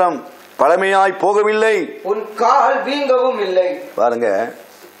வஸ்திரம் பழமையாய் போகவில்லை, உன் கால் வீங்கவும் இல்லை. பாருங்க,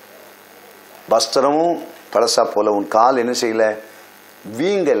 வஸ்திரமும் பழசா போல உன் கால் என்ன செய்யல,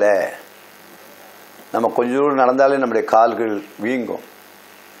 வீங்கல. நம்ம கொஞ்ச தூரம் நடந்தாலே நம்முடைய கால்கள் வீங்கும்,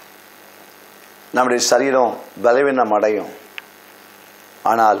 நம்முடைய சரீரம் பலவீனம் அடையும்.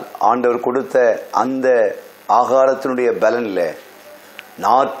 ஆனால் ஆண்டவர் கொடுத்த அந்த ஆகாரத்தினுடைய பலனில்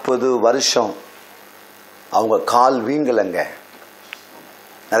 40 வருஷம் அவங்க கால் வீங்கலைங்க.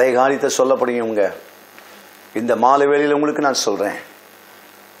 நிறைய காரியத்தை சொல்லப்படுங்க. இந்த மாலை வேளையில் உங்களுக்கு நான் சொல்றேன்,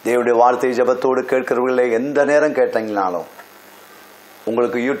 தேவனுடைய வார்த்தை ஜபத்தோடு கேட்கிறவர்களே, எந்த நேரம் கேட்டீங்கனாலும்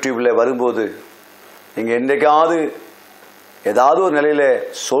உங்களுக்கு யூடியூப்ல வரும்போது நீங்க என்றைக்காவது ஏதாவது ஒரு நிலையில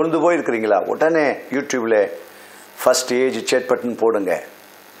சோர்ந்து போய் இருக்கிறீங்களா, உடனே யூடியூப்ல ஃபர்ஸ்ட் ஏஜ் சேட் பட்டன் போடுங்க.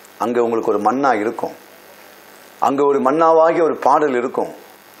 அங்க உங்களுக்கு ஒரு மன்னா இருக்கும், அங்க ஒரு மன்னாவாகிய ஒரு பாடல் இருக்கும்,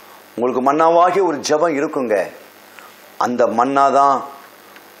 உங்களுக்கு மன்னாவாகிய ஒரு ஜபம் இருக்குங்க. அந்த மன்னா தான்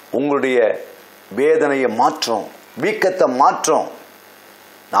உங்களுடைய வேதனையை மாற்றும், வீக்கத்தை மாற்றும்.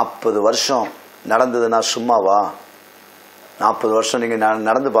 40 வருஷம் நடந்ததுன்னா சும்மாவா? 40 வருஷம் நீங்க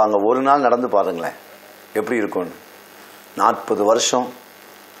நடந்து பாருங்க, ஒரு நாள் நடந்து பாருங்களேன் எப்படி இருக்கும்னு. 40 வருஷம்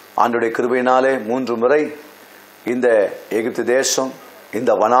ஆண்டவருடைய கிருபையினாலே 3 முறை இந்த எகிப்து தேசம்,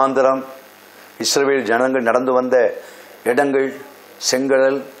 இந்த வனாந்திரம், இஸ்ரவேல் ஜனங்கள் நடந்து வந்த இடங்கள்,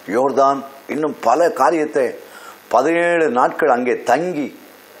 செங்கடல், யோர்தான், இன்னும் பல காரியத்தை 17 நாட்கள் அங்கே தங்கி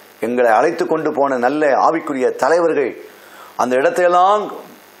எங்களை அழைத்து கொண்டு போன நல்ல ஆவிக்குரிய தலைவர்கள் அந்த இடத்தையெல்லாம்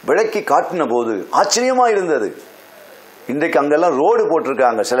விளக்கி காட்டின போது ஆச்சரியமா இருந்தது. இன்றைக்கு அங்கெல்லாம் ரோடு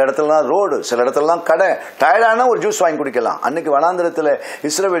போட்டிருக்காங்க, சில இடத்துலலாம் ரோடு, சில இடத்துலலாம் கடை. டயர்டானா ஒரு ஜூஸ் வாங்கி குடிக்கலாம். அன்னைக்கு வனாந்திரத்தில்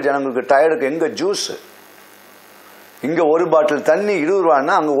இஸ்ரவேல் ஜனங்களுக்கு டயர்டுக்கு எங்க ஜூஸ்? இங்க ஒரு பாட்டில் தண்ணி 20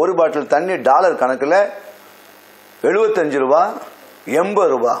 ரூபான்னா அங்க ஒரு பாட்டில் தண்ணி டாலர் கணக்குல 75 ரூபா, 80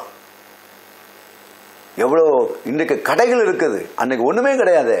 ரூபா. எவ்வளோ இன்றைக்கு கடைகள் இருக்குது, அன்னைக்கு ஒண்ணுமே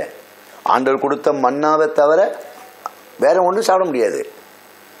கிடையாது. ஆண்டவர் கொடுத்த மன்னாவை தவிர வேற ஒன்றும் சாப்பிட முடியாது.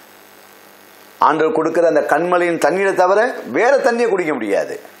 ஆண்டவர் கொடுக்கிற அந்த கண்மலையின் தண்ணீரை தவிர வேற தண்ணியை குடிக்க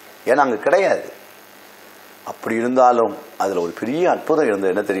முடியாது, ஏன்னா அங்க கிடையாது. அப்படி இருந்தாலும் அதுல ஒரு பெரிய அற்புதம்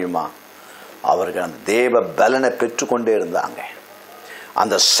இருந்தது. என்ன தெரியுமா? அவர்கள் அந்த தேவ பலனை பெற்றுக்கொண்டே இருந்தாங்க.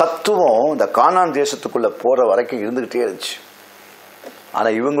 அந்த சத்துவம் இந்த கானான் தேசத்துக்குள்ள போற வரைக்கும் இருந்துகிட்டே இருந்துச்சு. ஆனா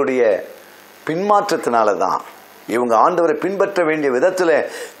இவங்களுடைய பின்மாற்றத்தினாலதான், இவங்க ஆண்டவரை பின்பற்ற வேண்டிய விதத்துல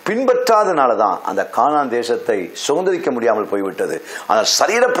பின்பற்றாதனாலதான் அந்த கானான் தேசத்தை சுதந்திரிக்க முடியாமல் போய்விட்டது. ஆனால்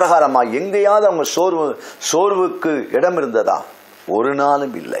சரீர பிரகாரமா எங்கேயாவது அவங்க சோர்வுக்கு இடம் இருந்ததா? ஒரு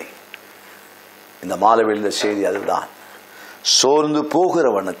நாளும் இல்லை. இந்த மாலை வெளிந்த செய்தி அதுதான். சோர்ந்து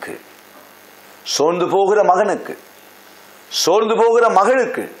போகிறவனுக்கு சோர்ந்து போகிற மகனுக்கு, சோர்ந்து போகிற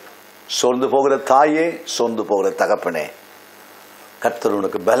மகளுக்கு, சோர்ந்து போகிற தாயே, சோர்ந்து போகிற தகப்பனே, கர்த்தர்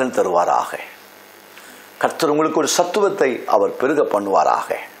உனக்கு பலன் தருவாராக. கர்த்தர் உங்களுக்கு ஒரு சத்துவத்தை அவர் பெருக பண்ணுவாராக.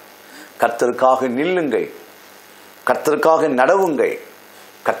 கர்த்தருக்காக நில்லுங்கள், கர்த்தருக்காக நடவுங்கள்,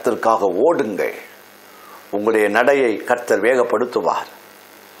 கர்த்தருக்காக ஓடுங்கள். உங்களுடைய நடையை கர்த்தர் வேகப்படுத்துவார்.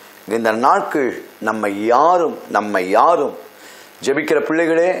 இந்த நாட்கள் நம்மை யாரும் ஜெபிக்கிற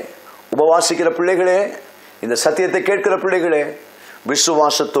பிள்ளைகளே, உபவாசிக்கிற பிள்ளைகளே, இந்த சத்தியத்தை கேட்கிற பிள்ளைகளே,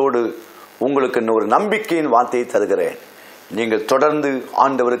 விசுவாசத்தோடு உங்களுக்கு ஒரு நம்பிக்கையின் வார்த்தையை தருகிறேன். நீங்கள் தொடர்ந்து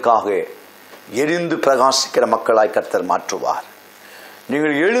ஆண்டவருக்காக எரிந்து பிரகாசிக்கிற மக்களாய் கர்த்தர் மாற்றுவார்.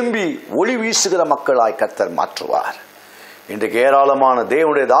 நீங்கள் எழும்பி ஒளி வீசுகிற மக்களாய் கர்த்தர் மாற்றுவார். இன்றைக்கு ஏராளமான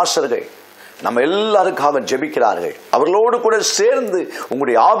தேவனுடைய தாசர்கள் நம்ம எல்லாருக்காக ஜெபிக்கிறார்கள். அவர்களோடு கூட சேர்ந்து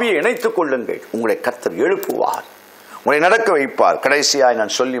உங்களுடைய ஆவியை இணைத்துக் கொள்ளுங்கள். உங்களுடைய கர்த்தர் எழுப்புவார், உங்களை நடக்க வைப்பார். கடைசியாய்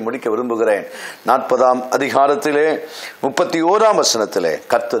நான் சொல்லி முடிக்க விரும்புகிறேன். 40ஆம் அதிகாரத்திலே 31ஆம் வசனத்திலே,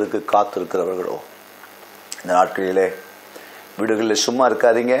 கர்த்தருக்கு காத்திருக்கிறவர்களோ. இந்த நாட்களிலே வீடுகளில் சும்மா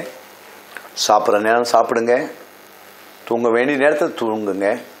இருக்காதீங்க. சாப்பிட்ற நேரம் சாப்பிடுங்க, தூங்க வேண்டிய நேரத்தில் தூங்குங்க,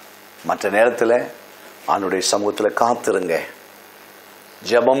 மற்ற நேரத்தில் அவனுடைய சமூகத்தில் காத்திருங்க.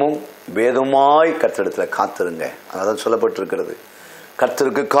 ஜெபமும் வேதமாய் கர்த்தரிடத்தில் காத்திருங்க. அதான் சொல்லப்பட்டிருக்கிறது.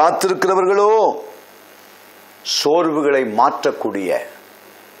 கர்த்தருக்கு காத்திருக்கிறவர்களோ சோர்வுகளை மாற்றக்கூடிய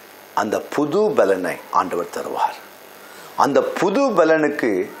அந்த புது பலனை ஆண்டவர் தருவார். அந்த புது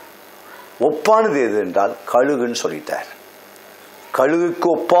பலனுக்கு ஒப்பானது எது என்றால் கழுகுன்னு சொல்லிட்டார். கழுகுக்கு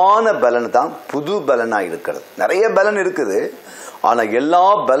ஒப்பான பலன் தான் புது பலனாக இருக்கிறது. நிறைய பலன் இருக்குது, ஆனால் எல்லா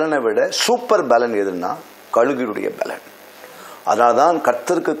பலனை விட சூப்பர் பலன் எதுன்னா கழுகுடைய பலன். அதனால தான்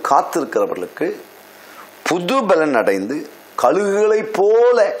கர்த்தருக்கு காத்திருக்கிறவர்களுக்கு புது பலன் அடைந்து கழுகுகளைப்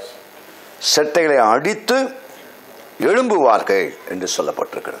போல செட்டைகளை அடித்து எழும்புவார்கள் என்று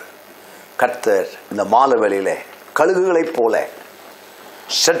சொல்லப்பட்டிருக்கிறது. கர்த்தர் இந்த மாலை வேளையிலே கழுகுகளைப் போல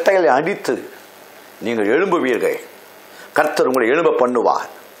செட்டைகளை அடித்து நீங்கள் எழும்புவீர்கள். கர்த்தர் உங்களை எழும்ப பண்ணுவார்.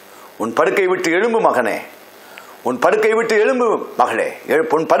 உன் படுக்கை விட்டு எழும்பு மகனே, உன் படுக்கை விட்டு எழும்பு மகளே,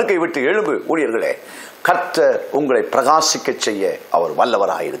 உன் படுக்கை விட்டு எழும்பு ஊழியர்களே. கர்த்தர் உங்களை பிரகாசிக்க செய்ய அவர்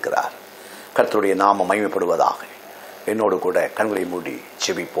வல்லவராயிருக்கிறார். கர்த்தருடைய நாமம் மகிமைப்படுவதாக. என்னோடு கூட கண்களை மூடி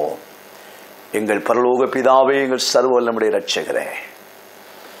செபிப்போம். எங்கள் பரலோக பிதாவே, எங்கள் சர்வ வல்லமுடைய இரட்சகரே,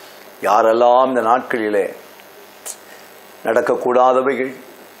 யாரெல்லாம் இந்த நாட்களிலே நடக்கக்கூடாதவைகள்,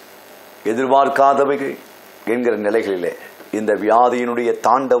 எதிர்பார்க்காதவைகள் என்கிற நிலைகளிலே இந்த வியாதியினுடைய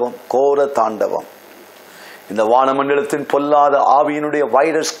தாண்டவம், கோர தாண்டவம், இந்த வானமண்டலத்தின் பொல்லாத ஆவியினுடைய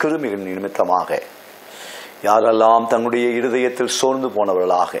வைரஸ் கிருமிகள் நிமித்தமாக யாரெல்லாம் தன்னுடைய இருதயத்தில் சோர்ந்து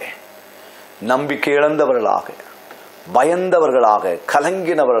போனவர்களாக, நம்பிக்கை இழந்தவர்களாக, பயந்தவர்களாக,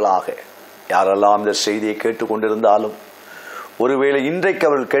 கலங்கினவர்களாக யாரெல்லாம் இந்த செய்தியை கேட்டுக்கொண்டிருந்தாலும், ஒருவேளை இன்றைக்கு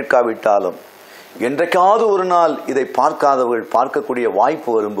அவர்கள் கேட்காவிட்டாலும் என்றைக்காவது ஒரு நாள் இதை பார்க்காதவர்கள் பார்க்கக்கூடிய வாய்ப்பு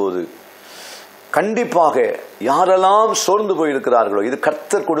வரும்போது கண்டிப்பாக யாரெல்லாம் சோர்ந்து போயிருக்கிறார்களோ, இது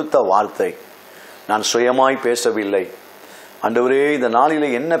கர்த்தர் கொடுத்த வார்த்தை, நான் சுயமாய் பேசவில்லை. ஆண்டவரே, இந்த நாளிலே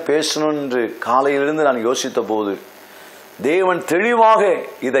என்ன பேசணும் என்று காலையிலிருந்து நான் யோசித்த போது தேவன் தெளிவாக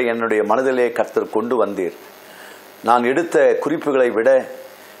இதை என்னுடைய மனதிலே கர்த்தர் கொண்டு வந்தீர். நான் எடுத்த குறிப்புகளை விட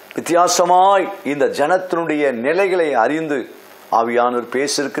வித்தியாசமாய் இந்த ஜனத்தினுடைய நிலைகளை அறிந்து ஆவியானவர்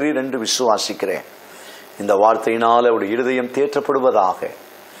பேசியிருக்கிறீர் என்று விசுவாசிக்கிறேன். இந்த வார்த்தையினால் அவருடைய இருதயம் தேற்றப்படுவதாக,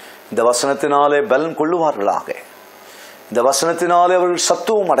 இந்த வசனத்தினாலே பலன் கொள்ளுவார்களாக, இந்த வசனத்தினாலே அவர்கள்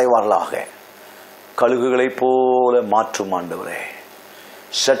சத்துவம் அடைவார்களாக. கழுகுகளைப் போல மாற்றும் ஆண்டவரே,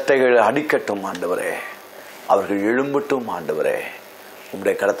 சட்டைகள் அடிக்கட்டும் ஆண்டவரே, அவர்கள் எழும்பட்டும் ஆண்டவரே.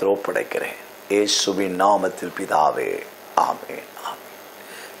 உம்முடைய கரத்தில் ஒப்படைக்கிறேன் இயேசுவின் நாமத்தில் பிதாவே, ஆமென்.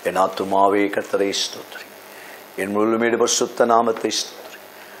 என் ஆத்துமாவே கர்த்தரை ஸ்தோத்திரி, என் முழுமையுடைய பரிசுத்த நாமத்தை ஸ்தோத்திரி.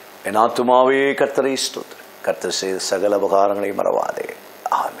 என் ஆத்துமாவே கர்த்தரை ஸ்தோத்திரி, கர்த்தர் செய்த சகல உபகாரங்களை மறவாதே,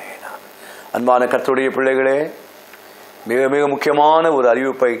 ஆமென். அன்பான கர்த்தருடைய பிள்ளைகளே, மிக மிக முக்கியமான ஒரு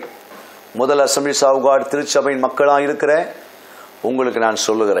அறிவிப்பை முதல் அசம்பிளிஸ் ஆஃப் காட் திருச்சபையின் மக்களாக இருக்கிற உங்களுக்கு நான்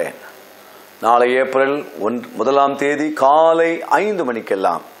சொல்லுகிறேன். நாளை ஏப்ரல் 1 காலை 5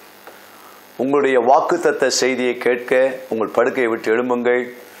 மணிக்கெல்லாம் உங்களுடைய வாக்குத்தத்த செய்தியை கேட்க உங்கள் படுக்கையை விட்டு எழும்புங்கள்.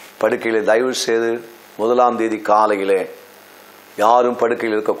 படுக்கையில் தயவு செய்து 1 காலையிலே யாரும்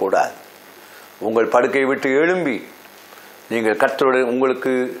படுக்கையில் இருக்கக்கூடாது. உங்கள் படுக்கையை விட்டு எழும்பி நீங்கள் கர்த்தருடைய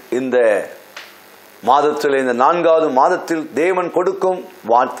உங்களுக்கு இந்த மாதத்தில், இந்த 4வது மாதத்தில் தேவன் கொடுக்கும்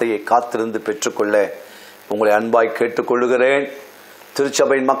வார்த்தையை காத்திருந்து பெற்றுக்கொள்ள உங்களை அன்பாய் கேட்டுக்கொள்ளுகிறேன்.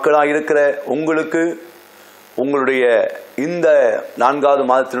 திருச்சபையின் மக்களாக இருக்கிற உங்களுக்கு உங்களுடைய இந்த 4வது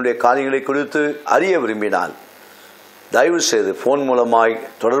மாதத்தினுடைய காரியங்களை குறித்து அறிய விரும்பினால் தயவு செய்து ஃபோன் மூலமாய்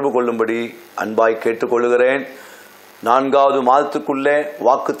தொடர்பு கொள்ளும்படி அன்பாய் கேட்டுக்கொள்ளுகிறேன். 4வது மாதத்துக்குள்ளே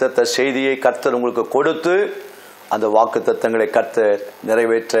வாக்குத்தத்த செய்தியை கர்த்தர் உங்களுக்கு கொடுத்து அந்த வாக்குத்தத்தங்களை கர்த்தர்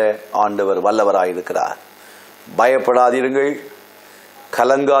நிறைவேற்ற ஆண்டவர் வல்லவராயிருக்கிறார். பயப்படாதீர்கள்,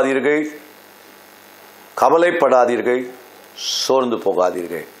 கலங்காதீர்கள், கவலைப்படாதீர்கள், சோர்ந்து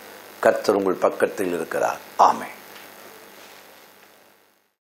போகாதீர்கள். கர்த்தர் உங்கள் பக்கத்தில் இருக்கிறார். ஆமென்.